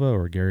over Lova,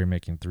 or Gary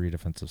making 3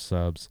 defensive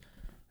subs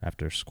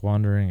after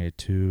squandering a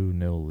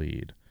 2-0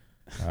 lead.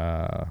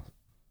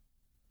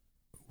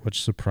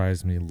 Which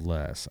surprised me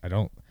less?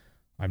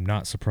 I'm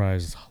not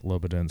surprised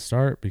Lova didn't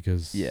start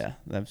because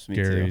that's me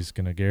Gary's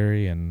too. Gonna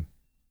Gary, and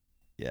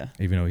yeah,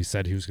 even though he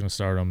said he was gonna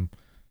start him,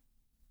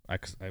 I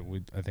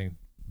think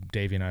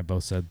Davey and I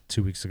both said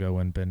 2 weeks ago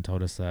when Ben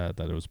told us that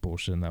it was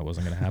bullshit and that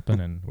wasn't gonna happen,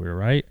 and we were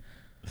right.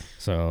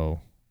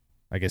 So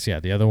I guess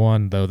the other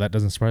one though, that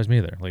doesn't surprise me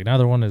either. Like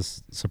neither one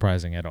is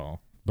surprising at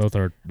all. Both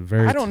are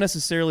very. I don't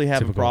necessarily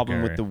have a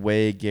problem with the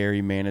way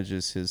Gary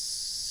manages his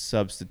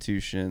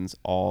substitutions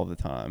all the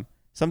time.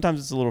 Sometimes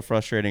it's a little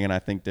frustrating, and I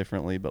think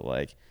differently. But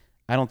like,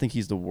 I don't think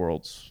he's the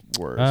world's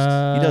worst.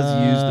 He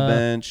does use the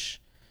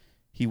bench.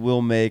 He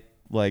will make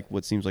like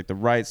what seems like the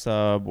right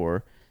sub,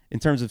 or in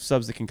terms of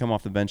subs that can come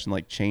off the bench and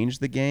like change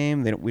the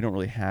game. We don't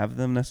really have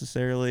them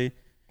necessarily.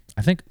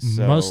 I think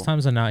most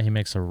times than not he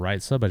makes a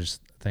right sub. I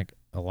just think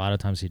a lot of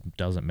times he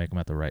doesn't make them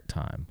at the right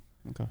time.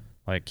 Okay.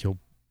 Like he'll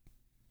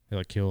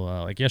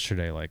like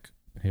yesterday, like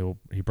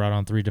he brought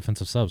on 3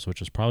 defensive subs,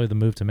 which is probably the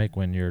move to make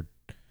when you're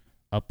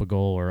up a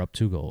goal or up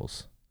 2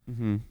 goals.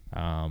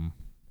 Mm-hmm.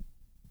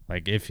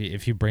 Like if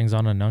he brings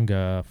on a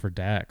Nunga for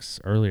Dax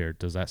earlier,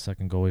 does that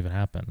second goal even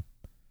happen?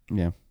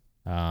 Yeah.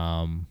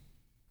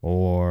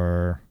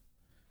 Or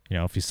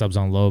if he subs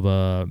on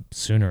Loba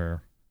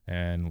sooner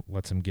and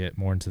lets him get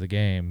more into the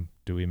game,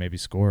 do we maybe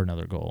score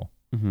another goal?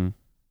 Mm-hmm.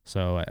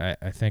 So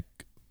I think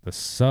the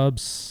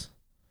subs.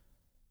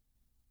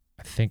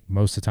 I think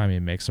most of the time he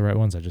makes the right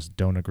ones. I just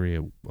don't agree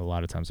a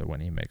lot of times that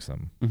when he makes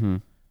them. Mm-hmm.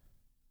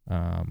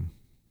 And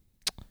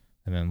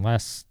then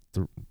last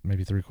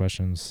maybe 3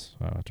 questions.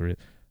 I'll have to read.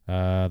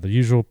 The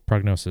usual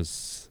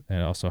prognosis,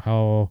 and also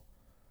how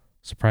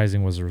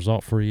surprising was the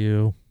result for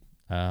you?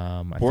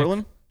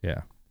 Portland?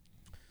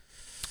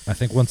 I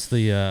think once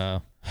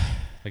the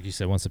like you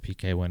said, once the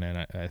PK went in,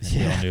 I think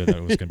we all knew that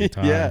it was going to be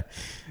tied.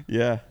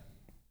 Yeah,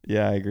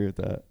 I agree with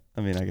that. I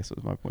mean, I guess it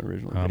was my point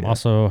originally.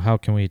 Also, how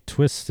can we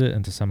twist it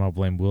and to somehow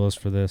blame Willis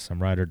for this? I'm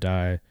ride or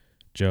die,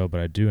 Joe, but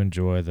I do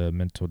enjoy the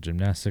mental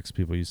gymnastics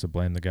people used to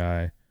blame the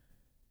guy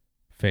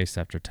faced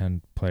after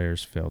 10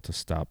 players failed to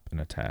stop an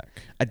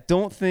attack. I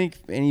don't think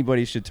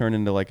anybody should turn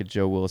into like a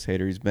Joe Willis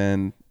hater. He's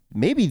been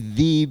maybe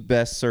the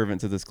best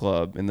servant to this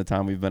club in the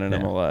time we've been in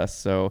MLS.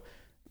 So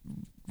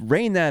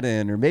rein that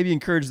in, or maybe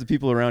encourage the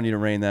people around you to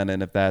rein that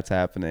in if that's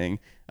happening.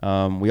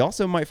 We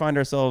also might find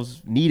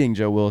ourselves needing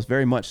Joe Willis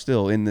very much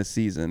still in this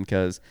season,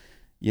 because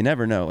you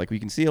never know. Like, we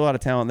can see a lot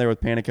of talent there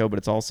with Panico, but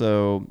it's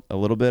also a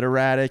little bit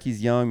erratic.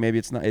 He's young. Maybe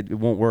it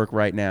won't work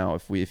right now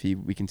if we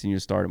continue to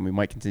start him. We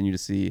might continue to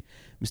see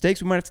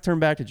mistakes. We might have to turn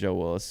back to Joe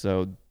Willis.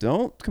 So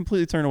don't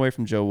completely turn away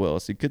from Joe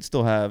Willis. He could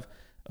still have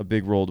a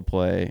big role to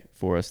play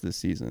for us this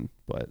season.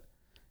 But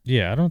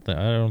yeah, I don't think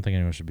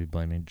anyone should be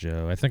blaming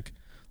Joe. I think,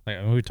 like,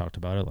 we talked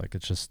about it. Like,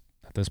 it's just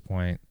at this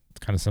point, it's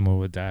kind of similar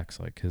with Dax.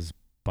 Like, his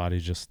body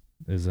just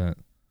isn't.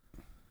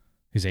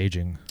 He's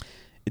aging.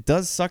 It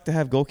does suck to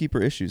have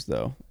goalkeeper issues,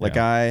 though. Like,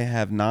 I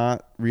have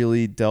not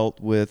really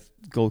dealt with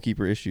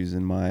goalkeeper issues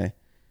in my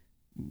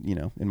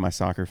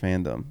soccer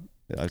fandom.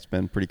 I've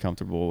been pretty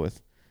comfortable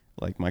with,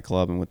 like, my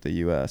club and with the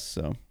U.S.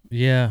 So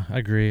yeah, I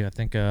agree. I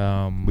think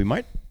the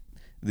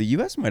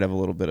U.S. might have a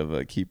little bit of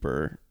a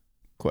keeper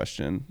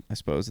question, I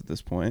suppose, at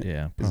this point.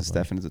 Yeah, because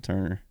Stefan is a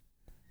Turner,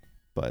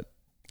 but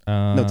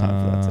no time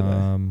for that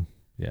today.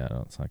 Yeah,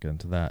 let's not get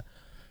into that.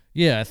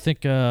 Yeah, I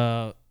think.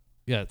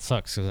 Yeah, it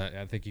sucks because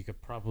I think you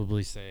could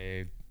probably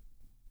say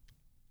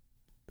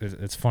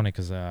it's funny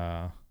because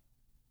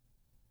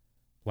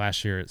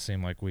last year it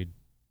seemed like we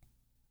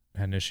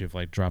had an issue of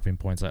like dropping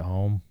points at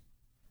home,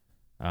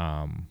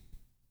 and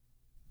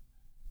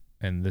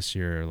this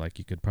year like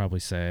you could probably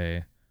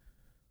say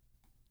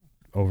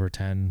over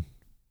 10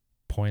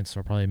 points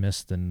are probably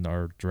missed and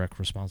are direct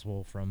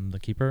responsible from the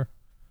keeper.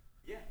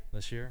 Yeah,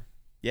 this year.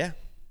 Yeah,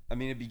 I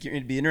mean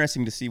it'd be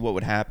interesting to see what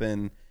would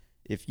happen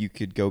if you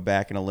could go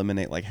back and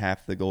eliminate like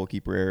half the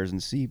goalkeeper errors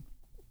and see,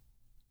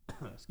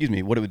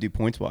 what it would do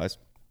points wise.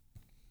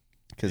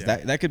 Because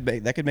that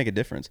could make a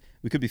difference.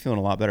 We could be feeling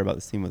a lot better about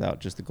this team without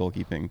just the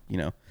goalkeeping,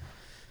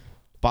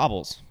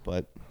 bobbles.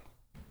 But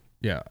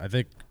yeah, I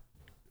think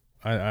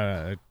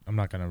I'm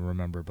not gonna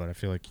remember, but I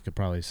feel like you could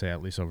probably say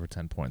at least over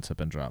 10 points have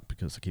been dropped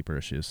because of keeper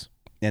issues.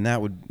 And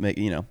that would make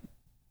a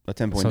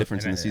 10-point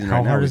difference in the season. How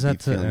right hard now is that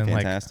to? Feeling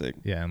fantastic.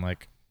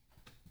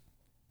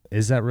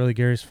 Is that really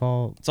Gary's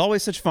fault? It's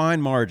always such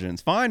fine margins.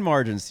 Fine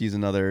margins, to use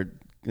another,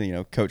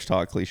 coach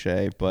talk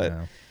cliche,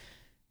 but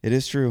It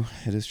is true.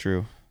 It is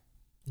true.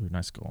 Ooh,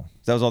 nice goal.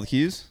 That was all the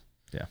cues?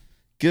 Yeah.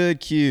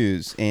 Good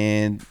cues.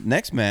 And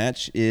next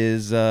match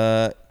is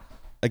a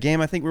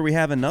game I think where we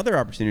have another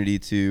opportunity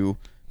to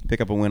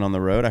pick up a win on the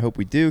road. I hope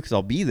we do because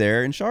I'll be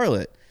there in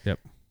Charlotte. Yep.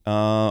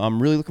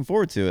 I'm really looking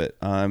forward to it.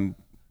 I'm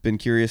been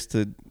curious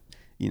to,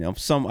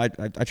 I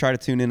try to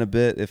tune in a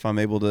bit if I'm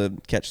able to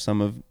catch some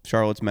of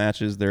Charlotte's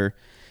matches. They're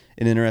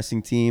an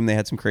interesting team. They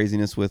had some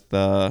craziness with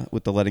the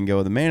letting go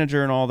of the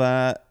manager and all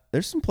that.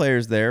 There's some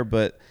players there,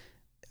 but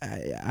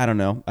I don't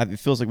know. It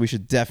feels like we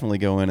should definitely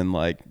go in and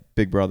like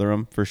big brother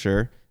them for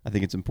sure. I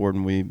think it's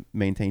important we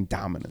maintain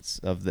dominance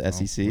of the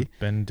SEC. We've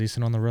been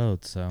decent on the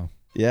road, so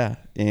yeah.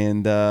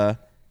 And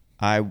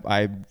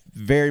I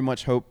very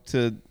much hope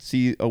to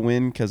see a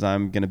win because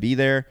I'm going to be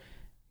there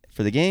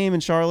for the game in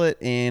Charlotte,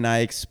 and I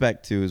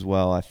expect to as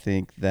well. I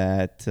think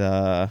that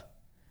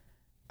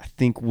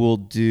we'll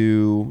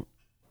do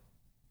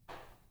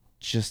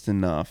just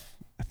enough.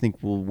 I think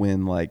we'll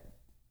win like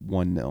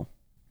 1-0.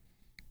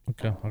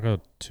 Okay, I'll go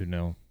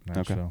 2-0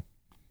 Nashville. Okay.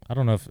 I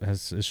don't know if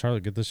is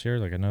Charlotte good this year?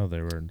 Like I know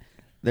they were.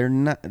 They're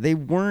not. They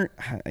weren't.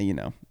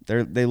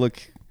 They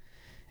look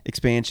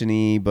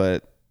expansion-y,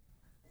 but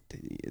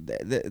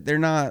they're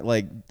not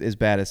like as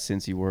bad as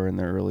Cincy were in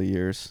their early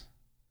years.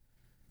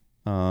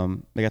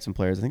 They got some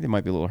players. I think they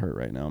might be a little hurt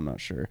right now. I'm not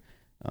sure.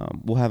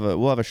 We'll have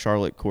a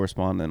Charlotte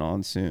correspondent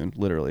on soon,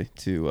 literally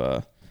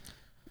to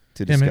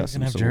discuss. Maybe we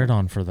can have Jared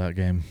on for that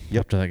game.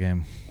 Yep. After that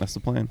game, that's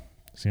the plan.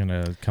 Is he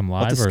gonna come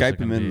live? I'll have to or Skype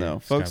him in though,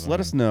 folks. Let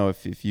us know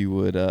if you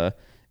would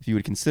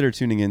consider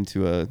tuning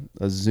into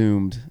a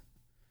zoomed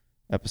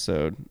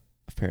episode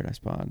of Paradise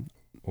Pod,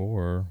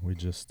 or we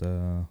just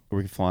or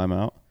we could fly him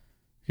out.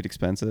 We could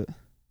expense it.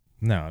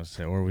 No,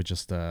 or we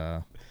just.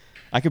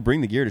 I could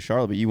bring the gear to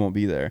Charlotte, but you won't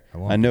be there.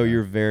 I know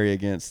you're very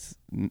against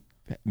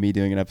me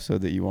doing an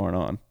episode that you aren't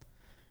on.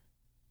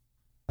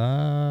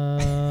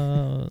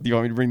 Do you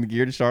want me to bring the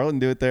gear to Charlotte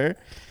and do it there?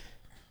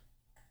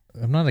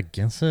 I'm not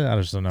against it. I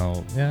just don't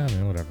know. Yeah, I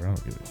mean, whatever. I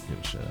don't give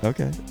a shit.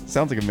 Okay.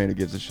 Sounds like a man who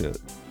gives a shit.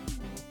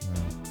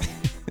 No.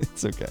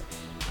 It's okay.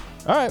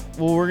 All right.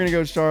 Well, we're going to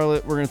go to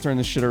Charlotte. We're going to turn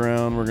this shit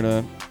around. We're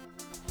going to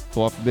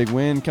pull off a big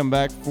win, come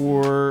back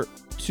for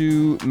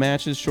 2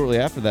 matches shortly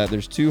after that.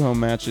 There's 2 home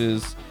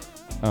matches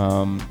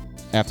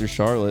after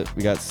Charlotte.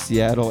 We got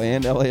Seattle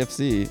and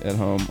LAFC at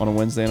home on a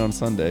Wednesday and on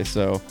Sunday.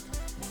 So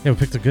yeah, we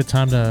picked a good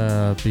time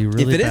to be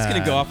really If it bad. is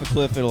going to go off a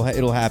cliff,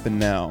 it'll happen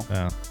now.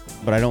 Yeah.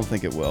 But I don't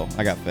think it will.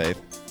 I got faith.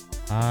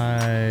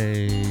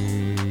 I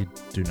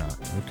do not.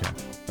 Okay.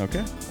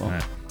 Okay. Well, all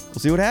right. We'll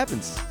see what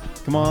happens.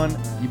 Come on,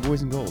 you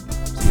boys in gold.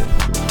 See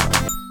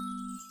ya.